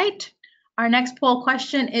 All right. Our next poll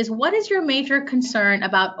question is, what is your major concern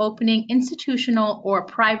about opening institutional or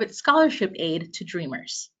private scholarship aid to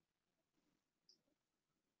Dreamers?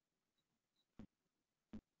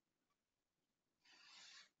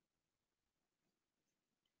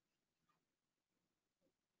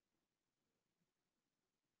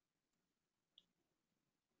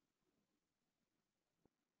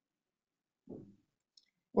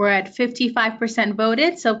 We're at 55%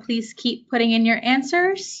 voted, so please keep putting in your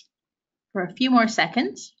answers for a few more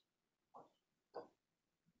seconds.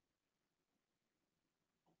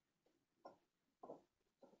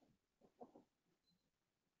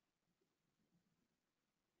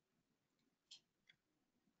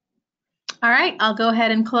 All right, I'll go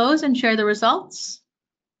ahead and close and share the results.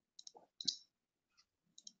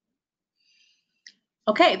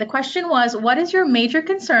 Okay, the question was, what is your major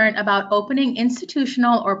concern about opening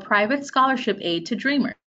institutional or private scholarship aid to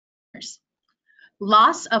Dreamers?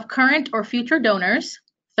 Loss of current or future donors,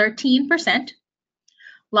 13%.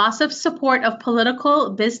 Loss of support of political,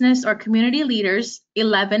 business, or community leaders,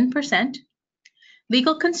 11%.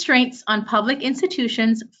 Legal constraints on public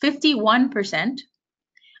institutions, 51%.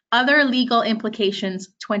 Other legal implications,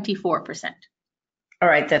 24%. All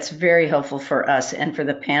right, that's very helpful for us and for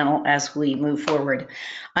the panel as we move forward.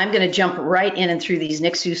 I'm going to jump right in and through these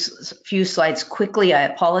next few slides quickly. I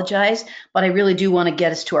apologize, but I really do want to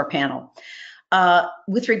get us to our panel.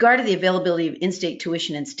 With regard to the availability of in-state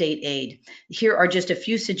tuition and state aid, here are just a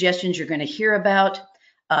few suggestions you're going to hear about.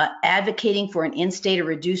 Advocating for an in-state or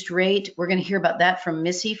reduced rate. We're going to hear about that from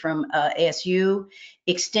Missy from ASU.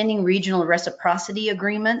 Extending regional reciprocity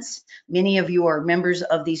agreements. Many of you are members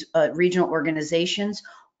of these regional organizations.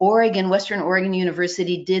 Western Oregon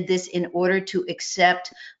University did this in order to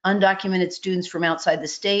accept undocumented students from outside the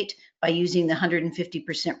state by using the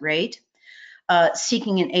 150% rate.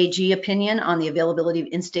 Seeking an AG opinion on the availability of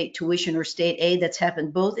in-state tuition or state aid. That's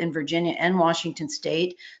happened both in Virginia and Washington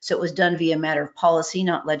state. So it was done via matter of policy,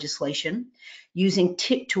 not legislation. Using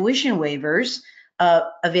tuition waivers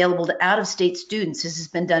available to out-of-state students. This has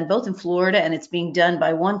been done both in Florida and it's being done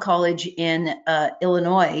by one college in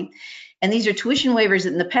Illinois. And these are tuition waivers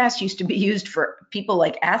that in the past used to be used for people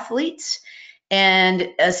like athletes.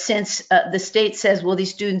 And since the state says, well,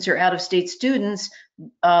 these students are out-of-state students,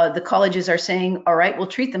 the colleges are saying, all right, we'll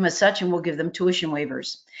treat them as such and we'll give them tuition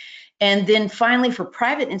waivers. And then finally, for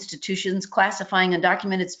private institutions, classifying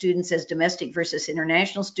undocumented students as domestic versus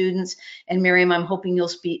international students. And Miriam, I'm hoping you'll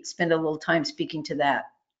spend a little time speaking to that.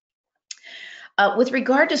 With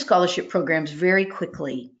regard to scholarship programs, very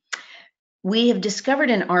quickly, we have discovered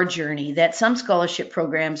in our journey that some scholarship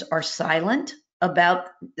programs are silent about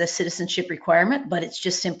the citizenship requirement, but it's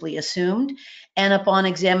just simply assumed. And upon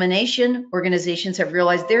examination, organizations have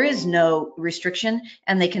realized there is no restriction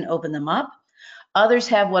and they can open them up. Others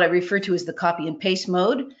have what I refer to as the copy and paste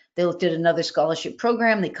mode. They looked at another scholarship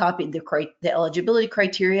program, they copied the eligibility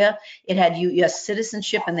criteria. It had US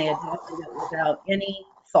citizenship and they adopted it without any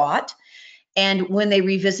thought. And when they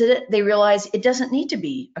revisit it, they realize it doesn't need to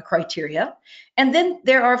be a criteria. And then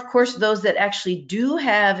there are, of course, those that actually do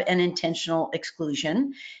have an intentional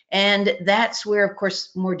exclusion. And that's where, of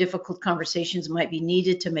course, more difficult conversations might be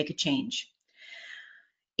needed to make a change.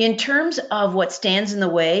 In terms of what stands in the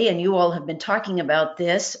way, and you all have been talking about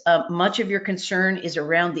this, much of your concern is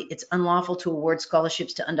around it's unlawful to award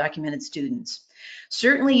scholarships to undocumented students.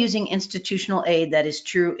 Certainly using institutional aid, that is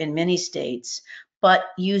true in many states. But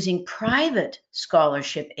using private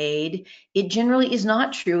scholarship aid, it generally is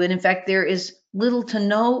not true. And in fact, there is little to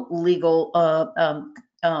no legal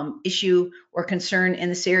issue or concern in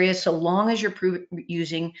this area so long as you're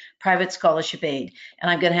using private scholarship aid.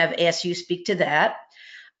 And I'm going to have ASU speak to that.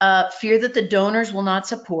 Fear that the donors will not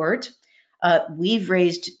support. We've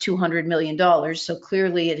raised $200 million, so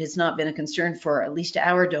clearly it has not been a concern for at least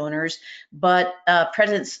our donors, but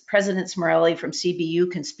President Smarrelli from CBU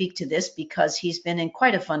can speak to this because he's been in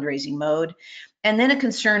quite a fundraising mode. And then a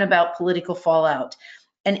concern about political fallout.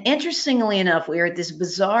 And interestingly enough, we are at this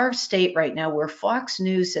bizarre state right now where Fox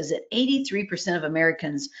News says that 83% of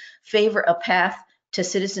Americans favor a path to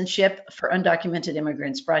citizenship for undocumented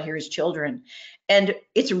immigrants brought here as children. And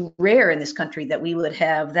it's rare in this country that we would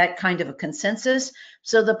have that kind of a consensus.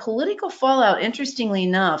 So the political fallout, interestingly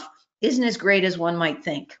enough, isn't as great as one might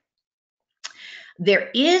think.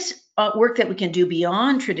 There is work that we can do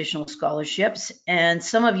beyond traditional scholarships, and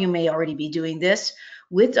some of you may already be doing this.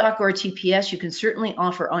 With DACA or TPS, you can certainly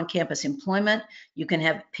offer on-campus employment. You can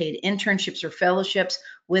have paid internships or fellowships.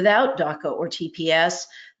 Without DACA or TPS,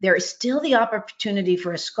 there is still the opportunity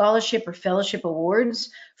for a scholarship or fellowship awards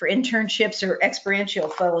for internships or experiential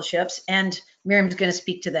fellowships, and Miriam's going to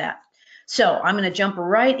speak to that. So I'm going to jump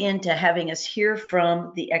right into having us hear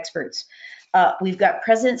from the experts. We've got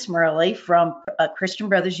President Smarrelli from Christian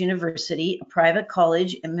Brothers University, a private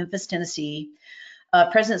college in Memphis, Tennessee.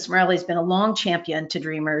 President Smarrelli has been a long champion to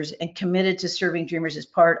Dreamers and committed to serving Dreamers as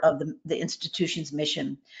part of the institution's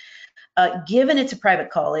mission. Given it's a private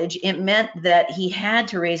college, it meant that he had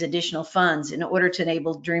to raise additional funds in order to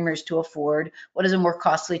enable Dreamers to afford what is a more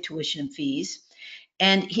costly tuition and fees.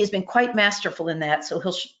 And he's been quite masterful in that, so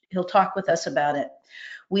he'll talk with us about it.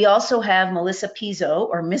 We also have Melissa Pizzo,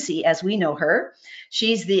 or Missy as we know her.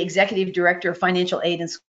 She's the Executive Director of Financial Aid and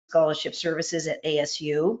Scholarship Services at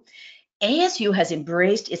ASU. ASU has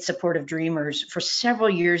embraced its support of Dreamers for several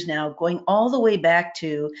years now, going all the way back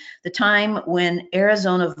to the time when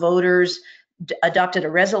Arizona voters adopted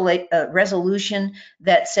a resolution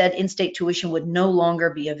that said in-state tuition would no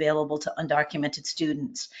longer be available to undocumented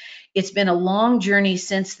students. It's been a long journey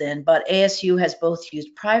since then, but ASU has both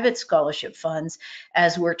used private scholarship funds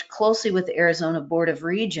as worked closely with the Arizona Board of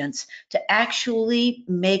Regents to actually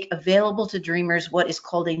make available to Dreamers what is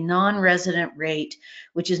called a non-resident rate,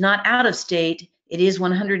 which is not out of state, It is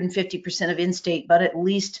 150% of in-state, but at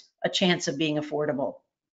least a chance of being affordable.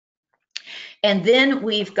 And then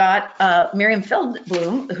we've got Miriam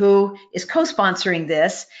Feldblum, who is co-sponsoring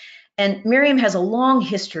this. And Miriam has a long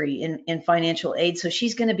history in financial aid, so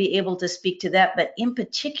she's going to be able to speak to that. But in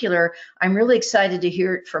particular, I'm really excited to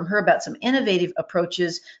hear from her about some innovative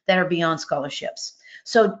approaches that are beyond scholarships.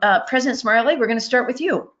 So President Smarrelli, we're going to start with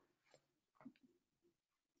you.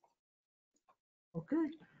 Okay.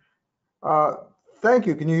 Thank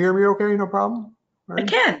you. Can you hear me okay? No problem? I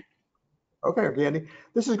can. Okay, Candy.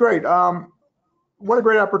 This is great. What a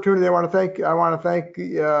great opportunity. I want to thank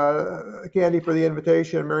Candy for the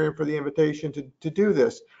invitation and Miriam for the invitation to do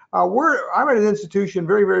this. I'm at an institution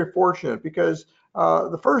very, very fortunate because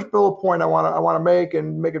the first bullet point I want to make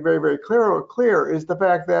and make it very, very clear is the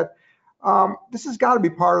fact that this has got to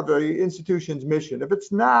be part of the institution's mission. If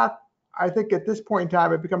it's not, I think at this point in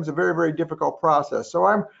time, it becomes a very, very difficult process. So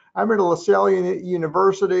I'm at LaSalle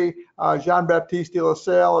University. Jean-Baptiste de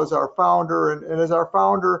LaSalle is our founder, and as our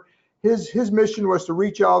founder, his mission was to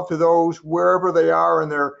reach out to those wherever they are in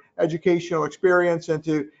their educational experience and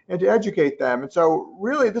to educate them. And so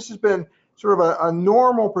really this has been sort of a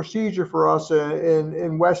normal procedure for us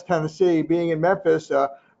in West Tennessee, being in Memphis,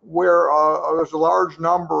 where there's a large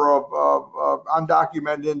number of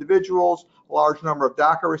undocumented individuals, a large number of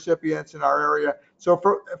DACA recipients in our area. So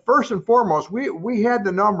first and foremost, we had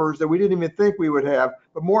the numbers that we didn't even think we would have,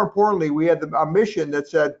 but more importantly, we had a mission that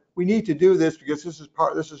said we need to do this because this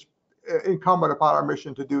is incumbent upon our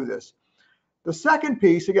mission to do this. The second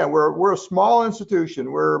piece, again, we're a small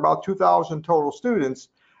institution. We're about 2,000 total students,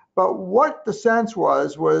 but what the sense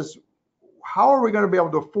was how are we going to be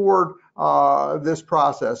able to afford this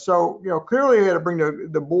process? So, clearly I had to bring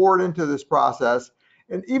the board into this process.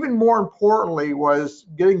 And even more importantly was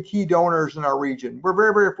getting key donors in our region. We're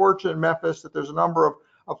very, very fortunate in Memphis that there's a number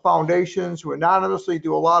of foundations who anonymously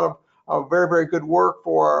do a lot of very, very good work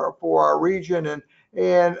for our region.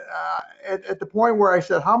 And at the point where I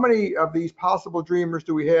said, how many of these possible dreamers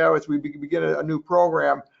do we have as we begin a new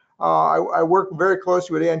program? I work very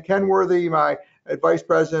closely with Ann Kenworthy, my Vice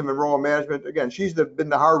President of Enrollment Management. Again, she's been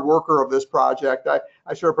the hard worker of this project.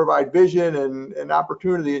 I sort of provide vision and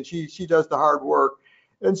opportunity, and she does the hard work.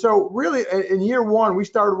 And so really in year one, we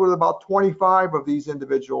started with about 25 of these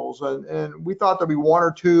individuals, and we thought there'd be one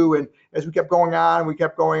or two. And as we kept going on,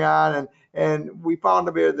 and we found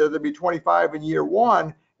there'd be 25 in year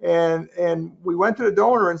one. And we went to the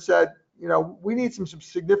donor and said, we need some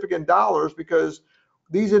significant dollars because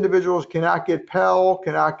these individuals cannot get Pell,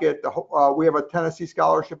 cannot get we have a Tennessee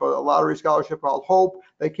scholarship, a lottery scholarship called Hope.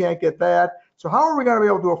 They can't get that. So how are we going to be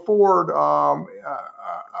able to afford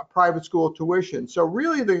a private school tuition? So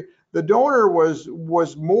really the donor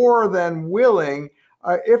was more than willing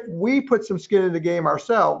if we put some skin in the game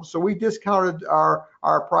ourselves. So we discounted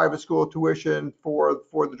our private school tuition for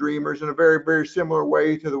the Dreamers in a very, very similar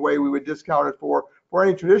way to the way we would discount it for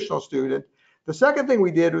any traditional student. The second thing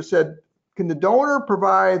we did was said, can the donor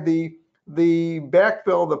provide the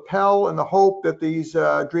backfill, the Pell and the Hope that these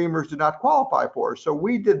Dreamers did not qualify for? So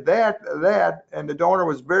we did that, and the donor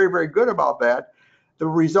was very, very good about that. The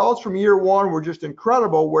results from year one were just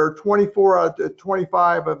incredible, where 24 out of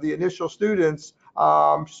 25 of the initial students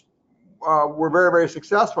were very, very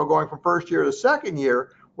successful going from first year to second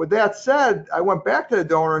year. With that said, I went back to the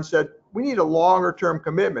donor and said, we need a longer term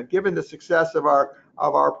commitment given the success of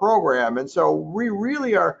our program. And so we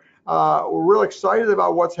really are we're real excited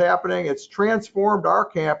about what's happening. It's transformed our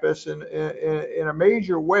campus in a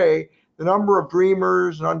major way. The number of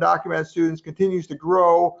Dreamers and undocumented students continues to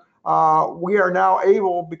grow. We are now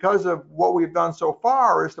able, because of what we've done so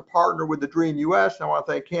far, is to partner with TheDream.Us. And I want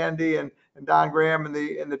to thank Candy and Don Graham and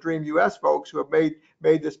the TheDream.Us folks who have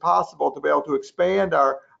made this possible to be able to expand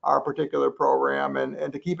our particular program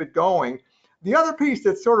and to keep it going. The other piece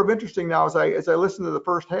that's sort of interesting now, as I listened to the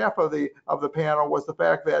first half of the panel, was the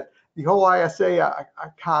fact that the whole ISA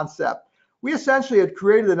concept. We essentially had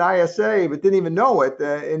created an ISA, but didn't even know it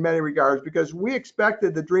in many regards, because we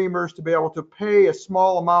expected the Dreamers to be able to pay a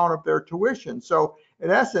small amount of their tuition. So in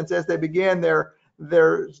essence, as they began their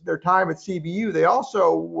time at CBU, they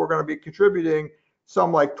also were going to be contributing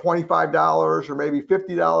some like $25 or maybe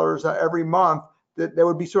 $50 every month. That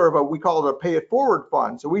would be sort of we call it a pay it forward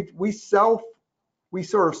fund. So we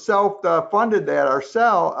sort of self-funded that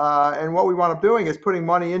ourselves, and what we wound up doing is putting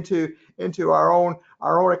money into our own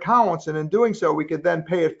accounts, and in doing so, we could then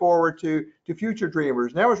pay it forward to future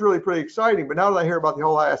Dreamers. And that was really pretty exciting. But now that I hear about the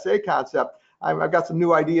whole ISA concept, I've got some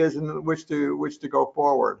new ideas in which to go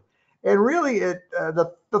forward. And really,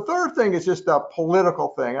 the third thing is just a political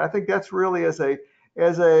thing. And I think that's really as a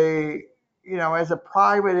as a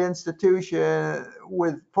private institution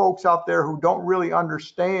with folks out there who don't really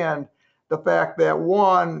understand the fact that,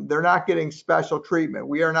 one, they're not getting special treatment.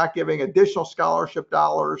 We are not giving additional scholarship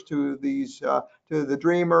dollars to to the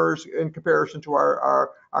Dreamers in comparison to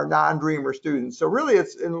our non-Dreamer students. So really,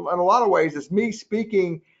 it's in a lot of ways, it's me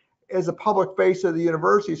speaking as a public face of the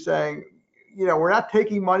university saying, we're not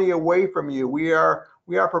taking money away from you. We are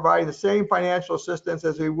providing the same financial assistance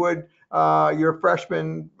as we would your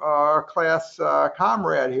freshman class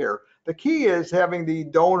comrade here. The key is having the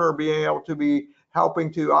donor being able to be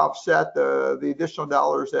helping to offset the additional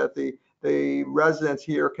dollars that the residents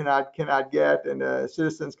here cannot get and the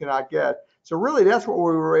citizens cannot get. So really, that's what we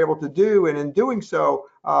were able to do, and in doing so,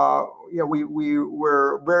 we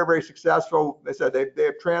were very, very successful. They said they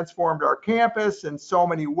have transformed our campus in so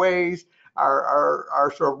many ways.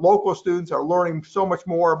 Our sort of local students are learning so much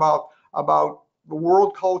more about the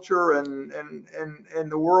world culture and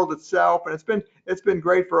the world itself, and it's been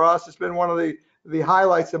great for us. It's been one of the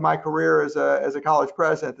highlights of my career as a college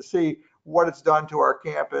president, to see what it's done to our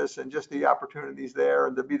campus and just the opportunities there,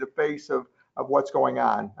 and to be the face of what's going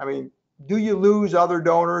on. I mean, do you lose other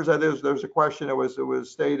donors? There's a question that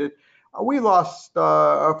was stated. We lost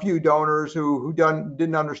a few donors who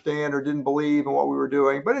didn't understand or didn't believe in what we were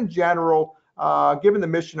doing. But in general, given the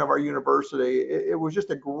mission of our university, it was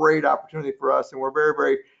just a great opportunity for us. And we're very,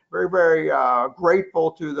 very, very, very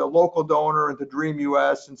grateful to the local donor and to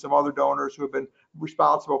TheDream.Us and some other donors who have been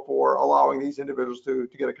responsible for allowing these individuals to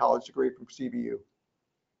get a college degree from CBU.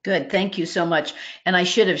 Good, thank you so much. And I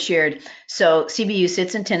should have shared, so CBU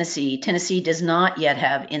sits in Tennessee. Tennessee does not yet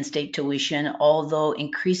have in-state tuition, although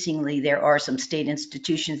increasingly there are some state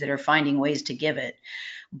institutions that are finding ways to give it.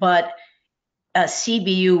 But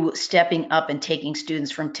CBU stepping up and taking students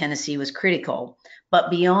from Tennessee was critical. But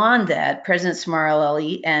beyond that, President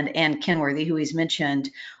Smarrelli and Ann Kenworthy, who he's mentioned,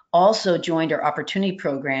 also joined our opportunity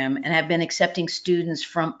program and have been accepting students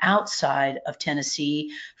from outside of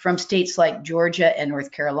Tennessee, from states like Georgia and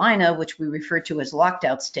North Carolina, which we refer to as locked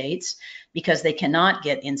out states because they cannot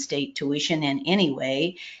get in-state tuition in any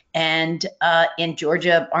way, and in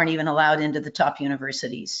Georgia aren't even allowed into the top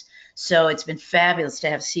universities. So it's been fabulous to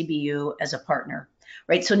have CBU as a partner.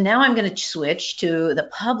 Right, so now I'm going to switch to the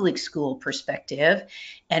public school perspective,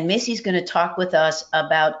 and Missy's going to talk with us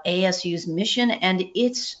about ASU's mission and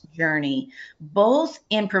its journey, both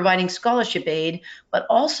in providing scholarship aid, but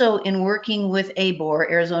also in working with ABOR,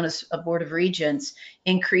 Arizona's Board of Regents,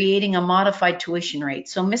 in creating a modified tuition rate.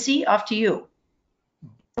 So Missy, off to you.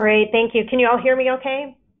 Great, thank you. Can you all hear me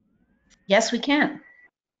okay? Yes, we can.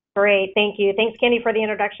 Great, thank you. Thanks, Candy, for the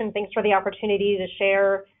introduction. Thanks for the opportunity to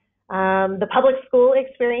share the public school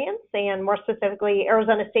experience, and more specifically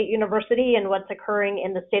Arizona State University and what's occurring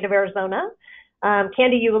in the state of Arizona.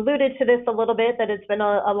 Candy, you alluded to this a little bit, that it's been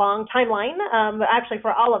a long timeline, actually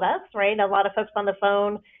for all of us, right? A lot of folks on the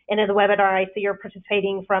phone and in the webinar, I see you're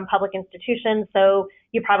participating from public institutions, so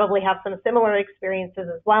you probably have some similar experiences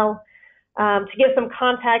as well. To give some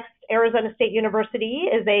context, Arizona State University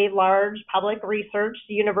is a large public research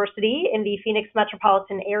university in the Phoenix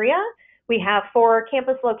metropolitan area. We have 4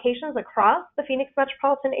 campus locations across the Phoenix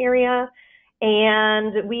metropolitan area,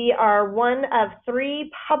 and we are one of 3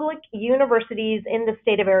 public universities in the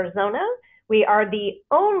state of Arizona. We are the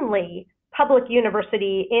only public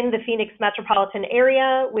university in the Phoenix metropolitan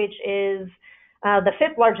area, which is the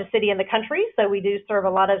 5th largest city in the country, so we do serve a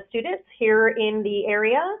lot of students here in the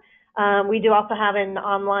area. We do also have an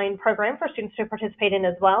online program for students to participate in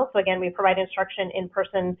as well. So again, we provide instruction in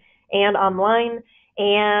person and online.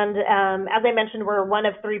 And as I mentioned, we're one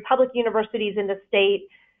of 3 public universities in the state.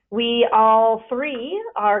 We all 3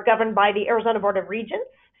 are governed by the Arizona Board of Regents.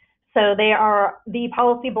 So they are the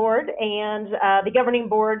policy board and the governing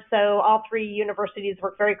board. So all 3 universities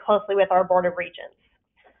work very closely with our Board of Regents.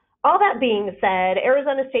 All that being said,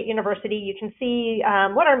 Arizona State University, you can see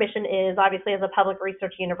what our mission is, obviously, as a public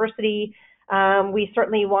research university. We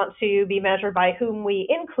certainly want to be measured by whom we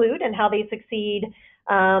include and how they succeed,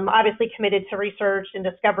 obviously committed to research and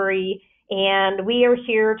discovery, and we are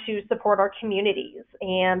here to support our communities,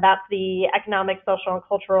 and that's the economic, social, and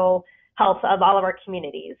cultural health of all of our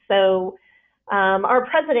communities. So our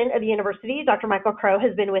president of the university, Dr. Michael Crow,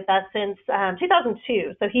 has been with us since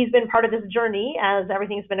 2002. So he's been part of this journey as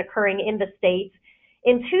everything's been occurring in the state.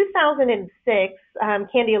 In 2006,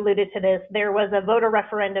 Candy alluded to this, there was a voter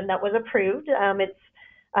referendum that was approved. It's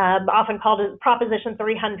often called Proposition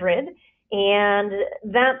 300. And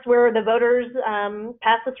that's where the voters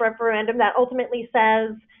passed this referendum that ultimately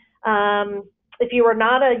says if you are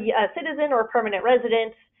not a citizen or a permanent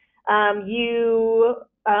resident, and you're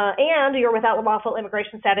without lawful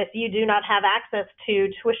immigration status, you do not have access to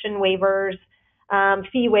tuition waivers,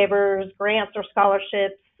 fee waivers, grants or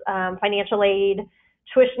scholarships, financial aid,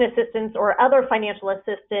 tuition assistance, or other financial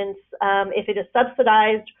assistance if it is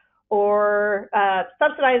subsidized or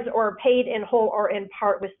paid in whole or in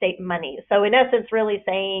part with state money. So in essence, really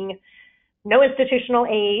saying no institutional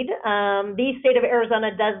aid. The state of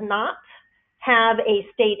Arizona does not have a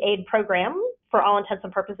state aid program for all intents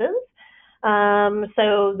and purposes.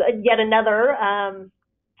 So yet another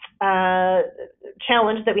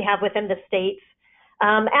challenge that we have within the state.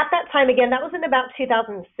 At that time, again, that was in about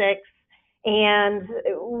 2006, and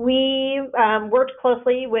we worked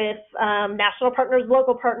closely with national partners,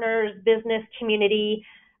 local partners, business community,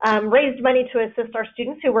 raised money to assist our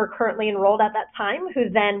students who were currently enrolled at that time, who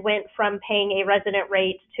then went from paying a resident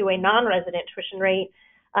rate to a non-resident tuition rate.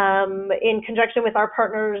 In conjunction with our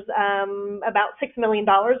partners, about $6 million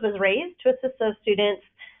was raised to assist those students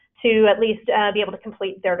to at least be able to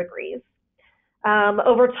complete their degrees.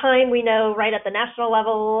 Over time, we know right at the national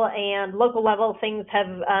level and local level, things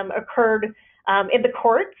have occurred in the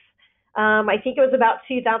courts. I think it was about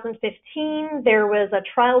 2015, there was a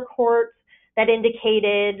trial court that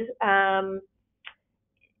indicated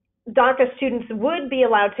DACA students would be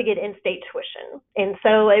allowed to get in-state tuition. And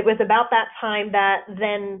so it was about that time that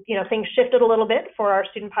then, things shifted a little bit for our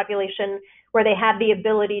student population where they had the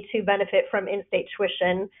ability to benefit from in-state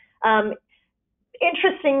tuition.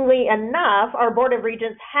 Interestingly enough, our Board of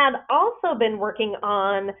Regents had also been working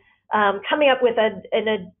on coming up with an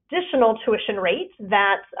additional tuition rate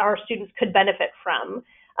that our students could benefit from.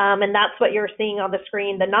 And that's what you're seeing on the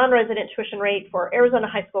screen, the non-resident tuition rate for Arizona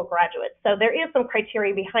high school graduates. So there is some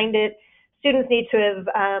criteria behind it. Students need to have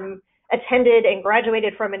attended and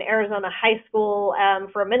graduated from an Arizona high school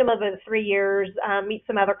for a minimum of 3 years, meet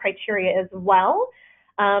some other criteria as well.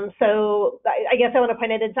 So I guess I want to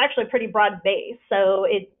point out it's actually pretty broad based. So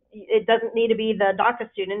it doesn't need to be the DACA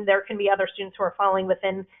student. There can be other students who are falling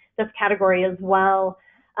within this category as well.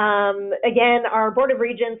 Again, our Board of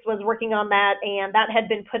Regents was working on that, and that had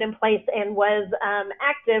been put in place and was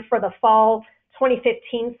active for the fall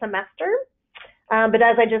 2015 semester. But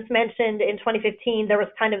as I just mentioned, in 2015, there was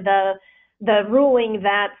kind of the ruling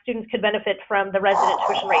that students could benefit from the resident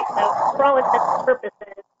tuition rate. So for all intents and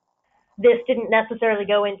purposes, this didn't necessarily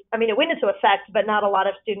go in, it went into effect, but not a lot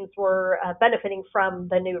of students were benefiting from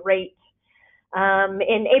the new rate.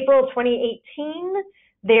 In April 2018,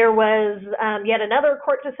 there was yet another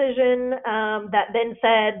court decision that then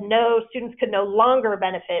said no, students could no longer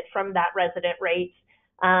benefit from that resident rate.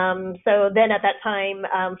 So then at that time,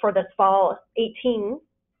 for this fall 18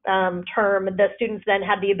 term, the students then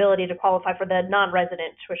had the ability to qualify for the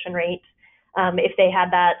non-resident tuition rate if they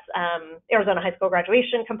had that Arizona high school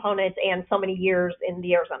graduation component and so many years in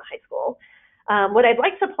the Arizona high school. What I'd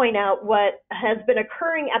like to point out, what has been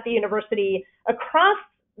occurring at the university across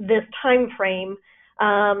this time frame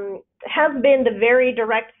has been the very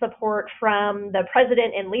direct support from the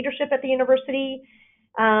president and leadership at the university.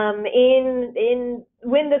 When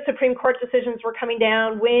the Supreme Court decisions were coming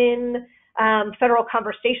down, when federal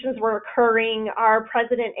conversations were occurring, our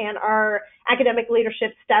president and our academic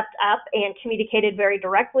leadership stepped up and communicated very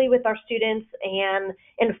directly with our students and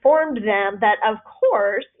informed them that, of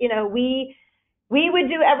course, we would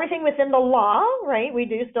do everything within the law, right? We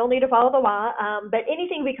do still need to follow the law, but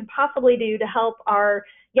anything we could possibly do to help our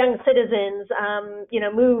young citizens,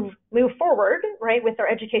 move forward, right, with their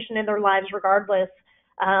education and their lives, regardless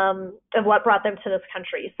of what brought them to this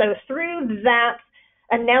country. So through that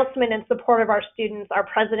announcement and support of our students, our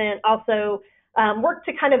president also worked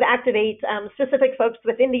to kind of activate specific folks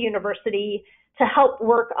within the university to help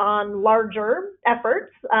work on larger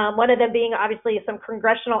efforts. One of them being obviously some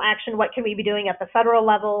congressional action. What can we be doing at the federal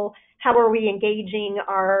level? How are we engaging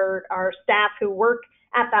our staff who work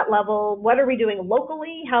at that level? What are we doing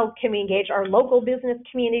locally? How can we engage our local business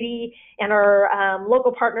community and our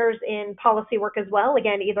local partners in policy work as well?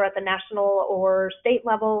 Again, either at the national or state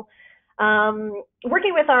level.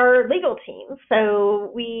 Working with our legal teams.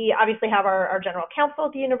 So we obviously have our general counsel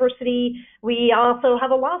at the university. We also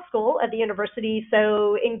have a law school at the university.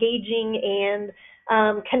 So engaging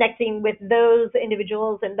and connecting with those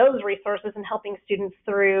individuals and those resources and helping students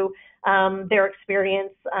through their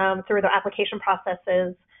experience, through their application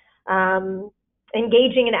processes.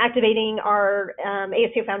 Engaging and activating our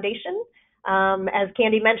ASU Foundation. As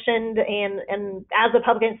Candy mentioned, and as a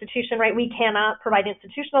public institution, right, we cannot provide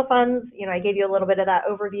institutional funds. I gave you a little bit of that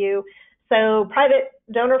overview. So private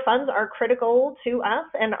donor funds are critical to us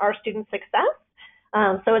and our student success.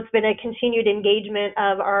 So it's been a continued engagement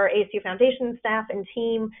of our ASU Foundation staff and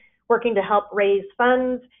team working to help raise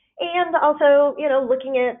funds. and also,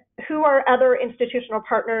 looking at who are other institutional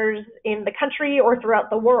partners in the country or throughout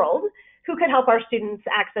the world who could help our students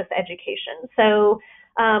access education. So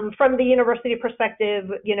from the university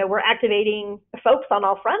perspective, we're activating folks on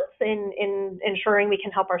all fronts in ensuring we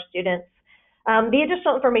can help our students. The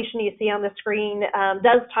additional information you see on the screen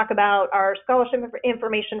does talk about our scholarship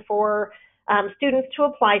information for students to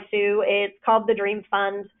apply to. It's called the Dream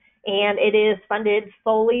Fund, and it is funded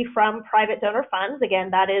solely from private donor funds.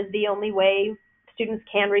 Again, that is the only way students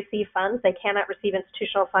can receive funds. They cannot receive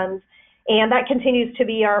institutional funds. And that continues to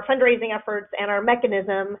be our fundraising efforts and our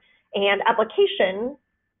mechanism and application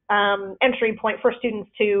entry point for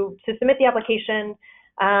students to submit the application,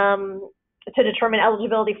 to determine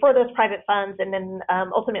eligibility for those private funds, and then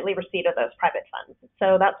ultimately receipt of those private funds.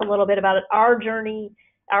 So that's a little bit about our journey,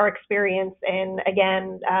 our experience. And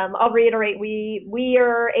again, I'll reiterate, we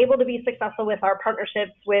are able to be successful with our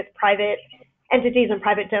partnerships with private entities and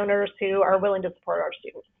private donors who are willing to support our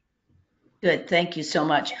students. Good, thank you so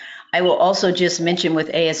much. I will also just mention with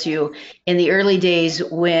ASU, in the early days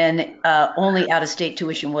when only out-of-state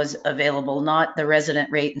tuition was available, not the resident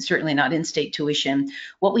rate and certainly not in-state tuition,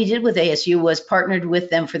 what we did with ASU was partnered with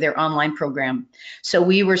them for their online program. So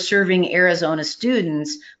we were serving Arizona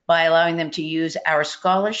students by allowing them to use our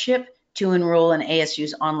scholarship to enroll in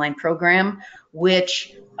ASU's online program,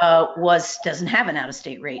 which doesn't have an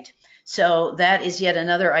out-of-state rate. So that is yet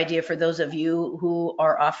another idea for those of you who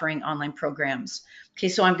are offering online programs. Okay,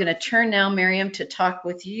 so I'm going to turn now, Miriam, to talk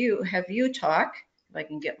with you. Have you talk, if I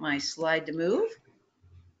can get my slide to move.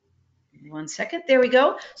 1 second, there we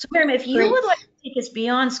go. So Miriam, if you would like to take us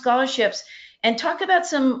beyond scholarships and talk about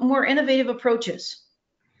some more innovative approaches.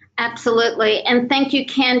 Absolutely. And thank you,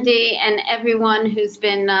 Candy, and everyone who's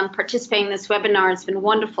been participating in this webinar. It's been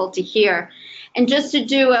wonderful to hear. And just to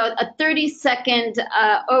do a 30-second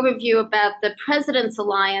overview about the President's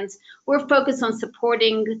Alliance, we're focused on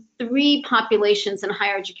supporting 3 populations in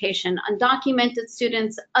higher education: undocumented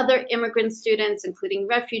students, other immigrant students, including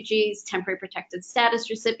refugees, temporary protected status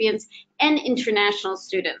recipients, and international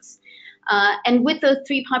students. And with those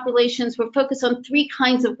 3 populations, we're focused on 3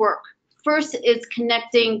 kinds of work. First is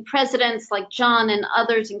connecting presidents like John and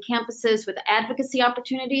others in campuses with advocacy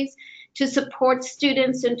opportunities to support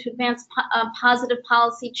students and to advance positive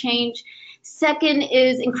policy change. Second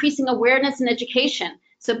is increasing awareness in education,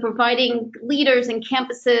 so providing leaders and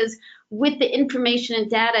campuses with the information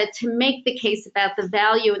and data to make the case about the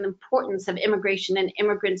value and importance of immigration and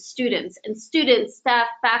immigrant students, staff,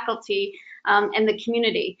 faculty, and the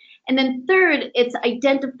community. And then third, it's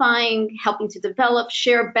identifying, helping to develop,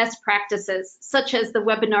 share best practices, such as the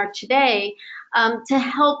webinar today, to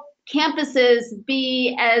help campuses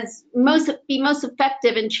be most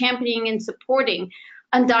effective in championing and supporting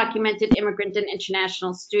undocumented immigrant and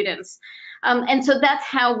international students. And so that's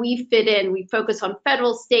how we fit in. We focus on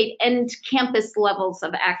federal, state, and campus levels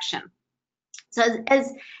of action. So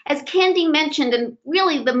as Candy mentioned, and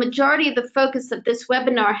really the majority of the focus of this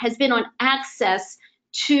webinar has been on access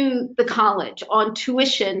to the college, on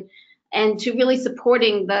tuition, and to really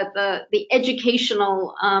supporting the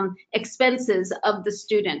educational expenses of the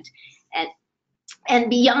student. And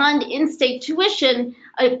beyond in-state tuition,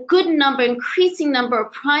 a good number, increasing number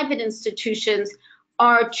of private institutions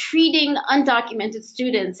are treating undocumented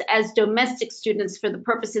students as domestic students for the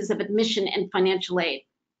purposes of admission and financial aid.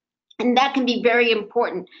 And that can be very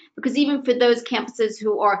important, because even for those campuses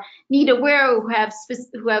who are need aware, who have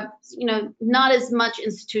not as much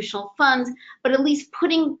institutional funds, but at least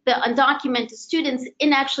putting the undocumented students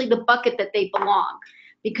in actually the bucket that they belong,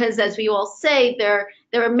 because as we all say,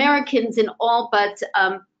 they're Americans in all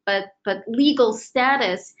but legal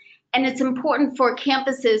status. And it's important for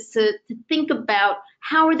campuses to think about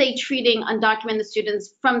how are they treating undocumented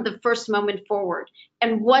students from the first moment forward,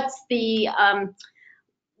 and what's the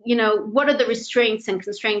what are the restraints and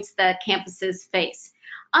constraints that campuses face.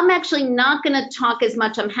 I'm actually not going to talk as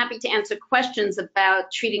much. I'm happy to answer questions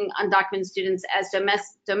about treating undocumented students as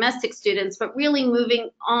domestic students, but really moving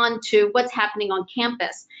on to what's happening on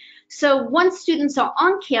campus. So once students are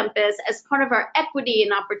on campus, as part of our equity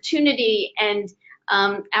and opportunity and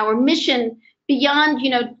our mission beyond,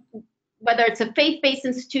 whether it's a faith-based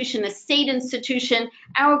institution, a state institution,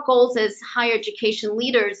 our goals as higher education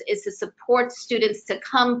leaders is to support students to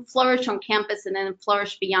come flourish on campus and then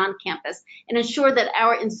flourish beyond campus, and ensure that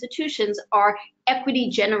our institutions are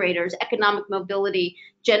equity generators, economic mobility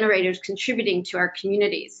generators, contributing to our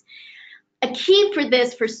communities. A key for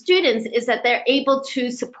this for students is that they're able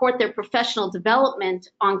to support their professional development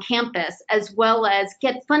on campus, as well as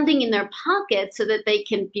get funding in their pocket so that they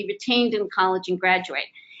can be retained in college and graduate.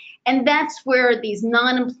 And that's where these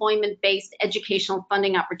non-employment-based educational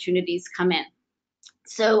funding opportunities come in.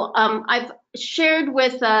 So I've shared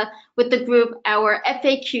with the group our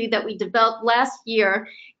FAQ that we developed last year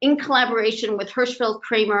in collaboration with Hirschfeld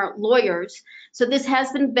Kramer lawyers. So this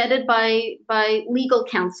has been vetted by legal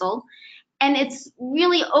counsel, and it's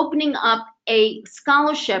really opening up a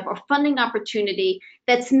scholarship or funding opportunity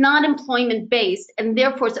that's not employment-based, and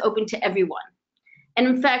therefore it's open to everyone. And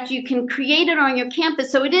in fact, you can create it on your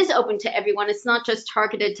campus, so it is open to everyone. It's not just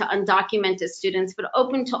targeted to undocumented students, but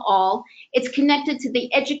open to all. It's connected to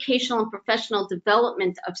the educational and professional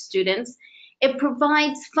development of students. It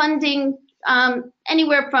provides funding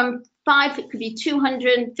anywhere from it could be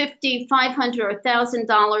 $250, $500, or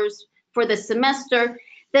 $1,000 for the semester,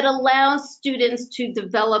 that allows students to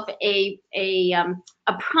develop a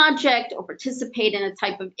project or participate in a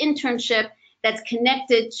type of internship that's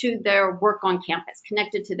connected to their work on campus,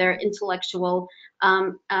 connected to their intellectual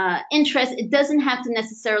interest. It doesn't have to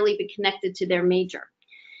necessarily be connected to their major.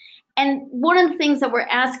 And one of the things that we're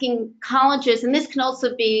asking colleges, and this can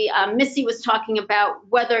also be, Missy was talking about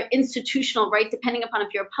whether institutional, right, depending upon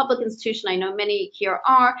if you're a public institution, I know many here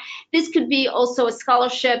are, this could be also a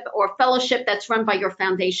scholarship or fellowship that's run by your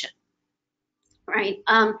foundation. Right.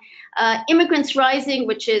 Immigrants Rising,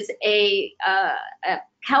 which is a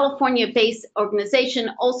California-based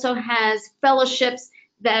organization, also has fellowships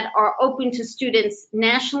that are open to students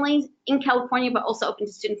nationally in California, but also open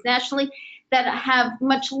to students nationally, that have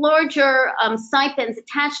much larger stipends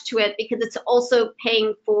attached to it, because it's also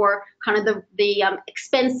paying for kind of the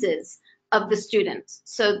expenses of the students.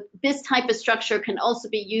 So this type of structure can also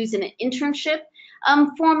be used in an internship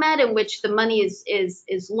format, in which the money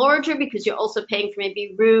is larger, because you're also paying for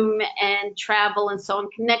maybe room and travel and so on,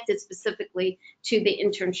 connected specifically to the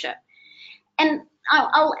internship. And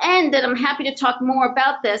I'll end, and I'm happy to talk more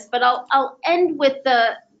about this, but I'll end with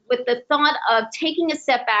the thought of taking a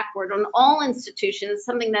step backward on all institutions,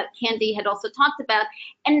 something that Candy had also talked about,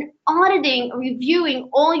 and auditing, reviewing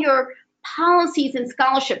all your policies and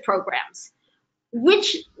scholarship programs,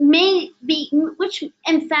 which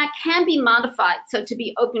in fact can be modified so to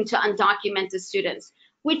be open to undocumented students,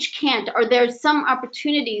 which can't. Are there some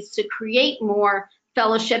opportunities to create more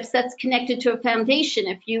fellowships that's connected to a foundation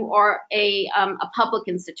if you are a public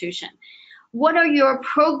institution? What are your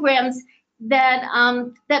programs that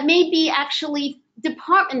may be actually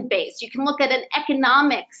department-based? You can look at an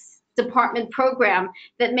economics department program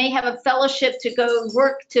that may have a fellowship to go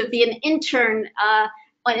work to be an intern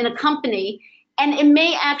in a company, and it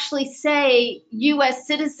may actually say U.S.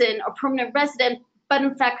 citizen or permanent resident, but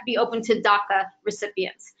in fact be open to DACA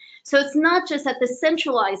recipients. So it's not just at the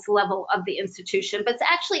centralized level of the institution, but it's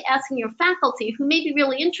actually asking your faculty, who may be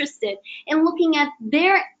really interested in looking at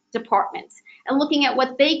their departments and looking at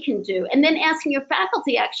what they can do, and then asking your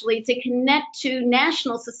faculty actually to connect to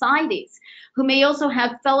national societies who may also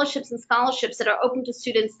have fellowships and scholarships that are open to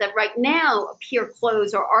students that right now appear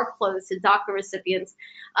closed or are closed to DACA recipients,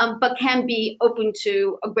 but can be open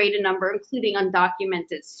to a greater number, including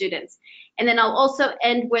undocumented students. And then I'll also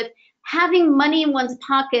end with having money in one's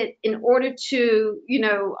pocket in order to,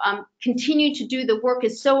 continue to do the work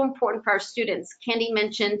is so important for our students. Candy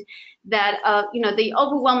mentioned that, the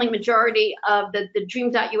overwhelming majority of the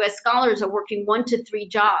TheDream.Us scholars are working 1 to 3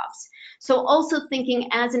 jobs. So also thinking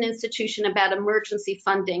as an institution about emergency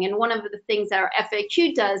funding. And one of the things that our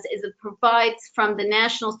FAQ does is it provides from the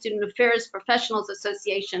National Student Affairs Professionals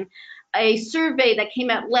Association a survey that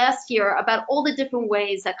came out last year about all the different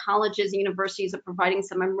ways that colleges and universities are providing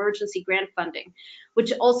some emergency grant funding,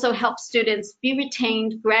 which also helps students be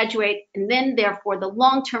retained, graduate, and then therefore the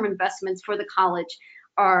long-term investments for the college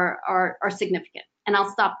are significant. And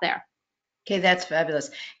I'll stop there. Okay, that's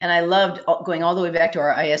fabulous. And I loved going all the way back to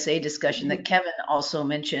our ISA discussion that Kevin also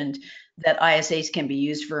mentioned, that ISAs can be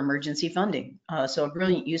used for emergency funding. So a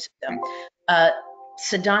brilliant use of them.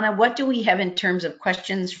 Sadhana, what do we have in terms of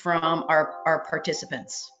questions from our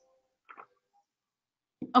participants?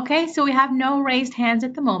 Okay, so we have no raised hands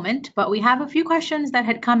at the moment, but we have a few questions that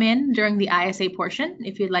had come in during the ISA portion,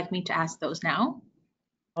 if you'd like me to ask those now.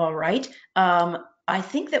 All right. I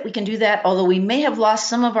think that we can do that, although we may have lost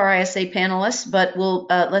some of our ISA panelists, but we'll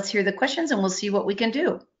let's hear the questions and we'll see what we can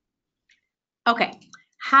do. Okay,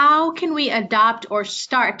 how can we adopt or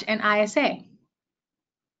start an ISA?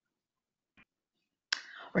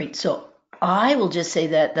 Right, so I will just say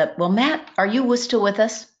that well, Matt, are you still with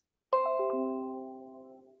us?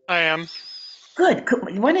 I am. Good.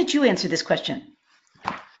 Why don't you answer this question?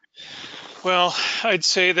 Well, I'd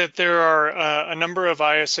say that there are a number of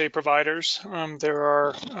ISA providers. There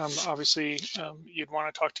are obviously you'd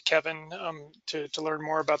want to talk to Kevin to learn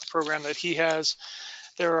more about the program that he has.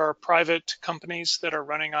 there are private companies that are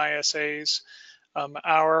running ISAs.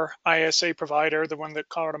 Our ISA provider, the one that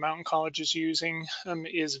Colorado Mountain College is using,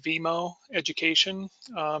 is VMO Education.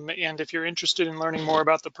 And if you're interested in learning more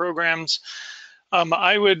about the programs,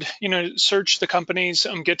 I would, search the companies,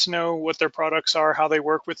 get to know what their products are, how they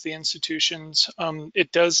work with the institutions.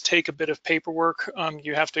 It does take a bit of paperwork.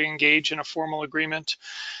 You have to engage in a formal agreement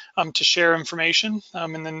to share information,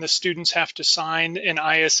 and then the students have to sign an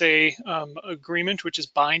ISA agreement, which is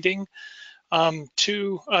binding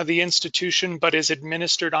to the institution, but is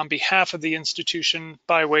administered on behalf of the institution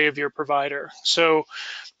by way of your provider. So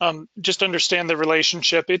just understand the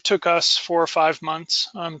relationship. It took us 4 or 5 months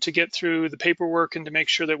to get through the paperwork and to make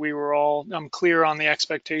sure that we were all clear on the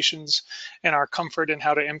expectations and our comfort in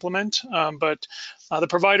how to implement. But the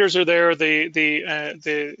providers are there.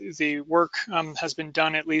 The work has been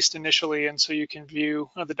done, at least initially, and so you can view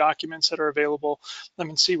the documents that are available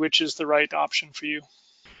and see which is the right option for you.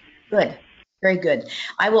 Good. Very good.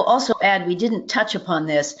 I will also add, we didn't touch upon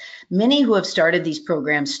this. Many who have started these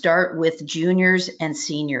programs start with juniors and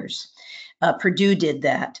seniors. Purdue did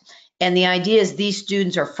that. And the idea is these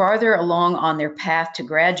students are farther along on their path to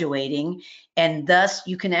graduating, and thus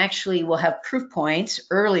you can actually will have proof points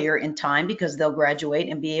earlier in time because they'll graduate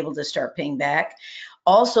and be able to start paying back.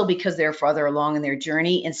 Also, because they're farther along in their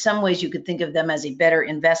journey, in some ways you could think of them as a better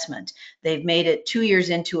investment. They've made it 2 years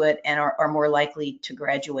into it and are more likely to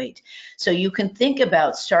graduate. So you can think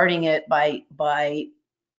about starting it by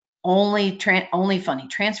only funding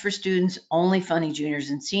transfer students, only funding juniors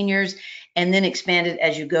and seniors, and then expand it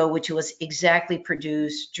as you go, which was exactly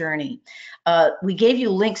Purdue's journey. We gave you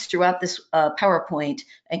links throughout this PowerPoint,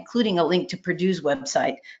 including a link to Purdue's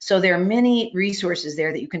website. So there are many resources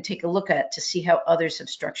there that you can take a look at to see how others have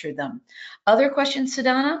structured them. Other questions,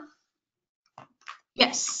 Sadhana?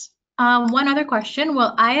 Yes. One other question.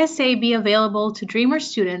 Will ISA be available to Dreamer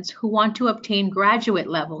students who want to obtain graduate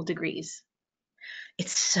level degrees?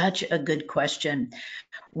 It's such a good question.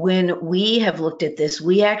 When we have looked at this,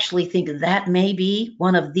 we actually think that may be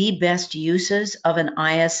one of the best uses of an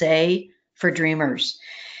ISA for Dreamers.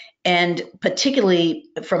 And particularly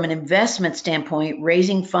from an investment standpoint,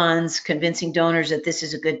 raising funds, convincing donors that this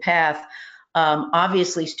is a good path.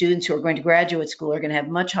 Obviously, students who are going to graduate school are going to have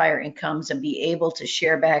much higher incomes and be able to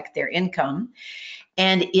share back their income.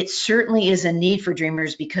 And it certainly is a need for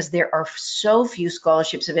Dreamers because there are so few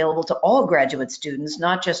scholarships available to all graduate students,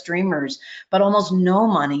 not just Dreamers, but almost no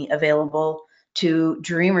money available to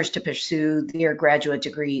Dreamers to pursue their graduate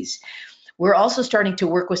degrees. We're also starting to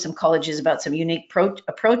work with some colleges about some unique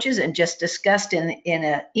approaches, and just discussed in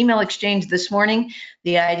an email exchange this morning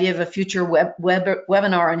the idea of a future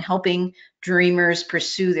webinar on helping Dreamers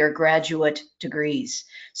pursue their graduate degrees.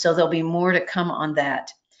 So there'll be more to come on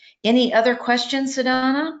that. Any other questions,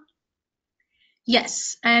 Sadhana?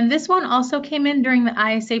 Yes, and this one also came in during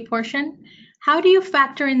the ISA portion. How do you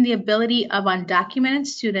factor in the ability of undocumented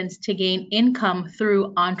students to gain income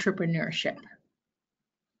through entrepreneurship?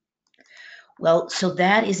 Well, so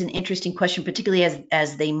that is an interesting question, particularly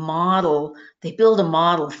as they build a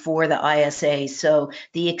model for the ISA. So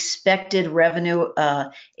the expected revenue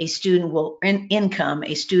a student will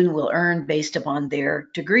earn based upon their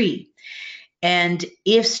degree. And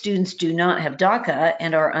if students do not have DACA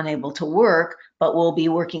and are unable to work, but will be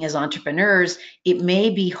working as entrepreneurs, it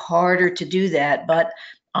may be harder to do that. But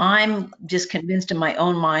I'm just convinced in my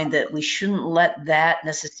own mind that we shouldn't let that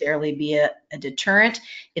necessarily be a deterrent.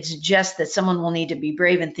 It's just that someone will need to be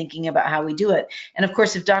brave in thinking about how we do it. And of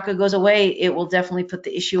course, if DACA goes away, it will definitely put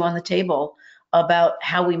the issue on the table about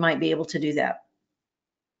how we might be able to do that.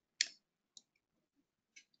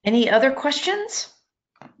 Any other questions?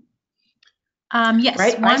 Yes,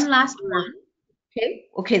 right? One last one.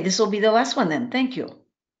 Okay, this will be the last one then. Thank you.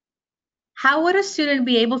 How would a student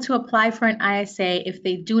be able to apply for an ISA if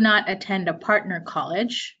they do not attend a partner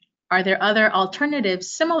college? Are there other alternatives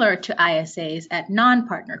similar to ISAs at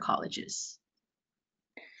non-partner colleges?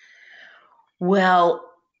 Well,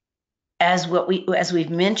 as we've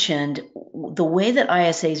mentioned, the way that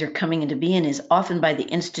ISAs are coming into being is often by the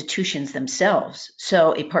institutions themselves.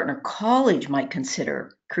 So a partner college might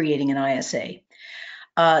consider creating an ISA.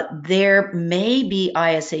 There may be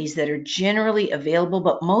ISAs that are generally available,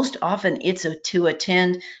 but most often it's to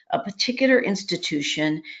attend a particular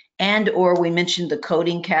institution, and or we mentioned the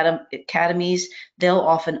coding academies. They'll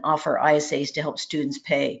often offer ISAs to help students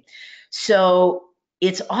pay. So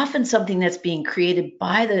it's often something that's being created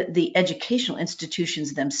by the educational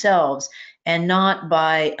institutions themselves and not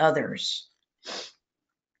by others.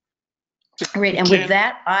 Right, and with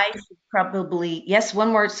that, I should probably, yes, one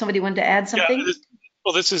more, somebody wanted to add something?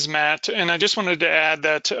 Well, this is Matt, and I just wanted to add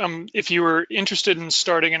that if you were interested in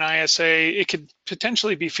starting an ISA, it could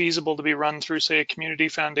potentially be feasible to be run through, say, a community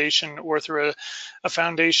foundation or through a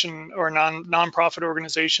foundation or nonprofit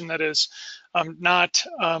organization that is not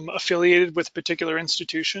affiliated with a particular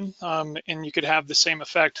institution, and you could have the same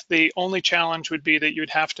effect. The only challenge would be that you'd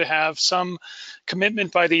have to have some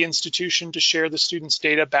commitment by the institution to share the students'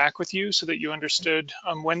 data back with you, so that you understood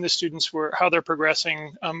when the students were, how they're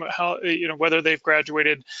progressing, how, whether they've graduated,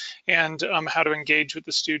 and how to engage with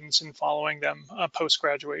the students in following them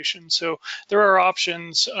post-graduation. So there are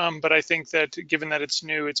options, but I think that given that it's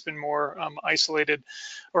new, it's been more isolated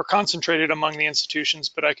or concentrated among the institutions,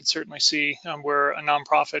 but I could certainly see where a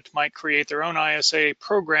nonprofit might create their own ISA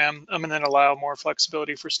program and then allow more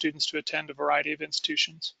flexibility for students to attend a variety of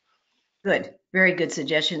institutions. Good, very good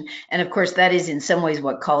suggestion. And of course, that is in some ways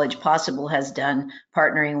what College Possible has done,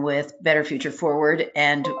 partnering with Better Future Forward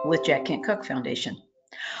and with Jack Kent Cooke Foundation.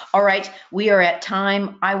 All right, we are at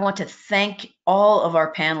time. I want to thank all of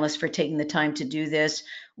our panelists for taking the time to do this.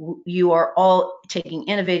 You are all taking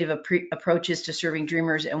innovative approaches to serving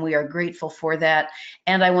dreamers, and we are grateful for that.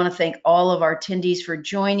 And I want to thank all of our attendees for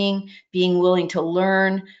joining, being willing to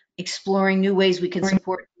learn, exploring new ways we can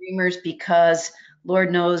support dreamers, because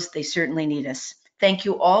Lord knows they certainly need us. Thank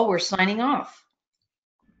you all. We're signing off.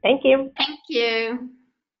 Thank you. Thank you.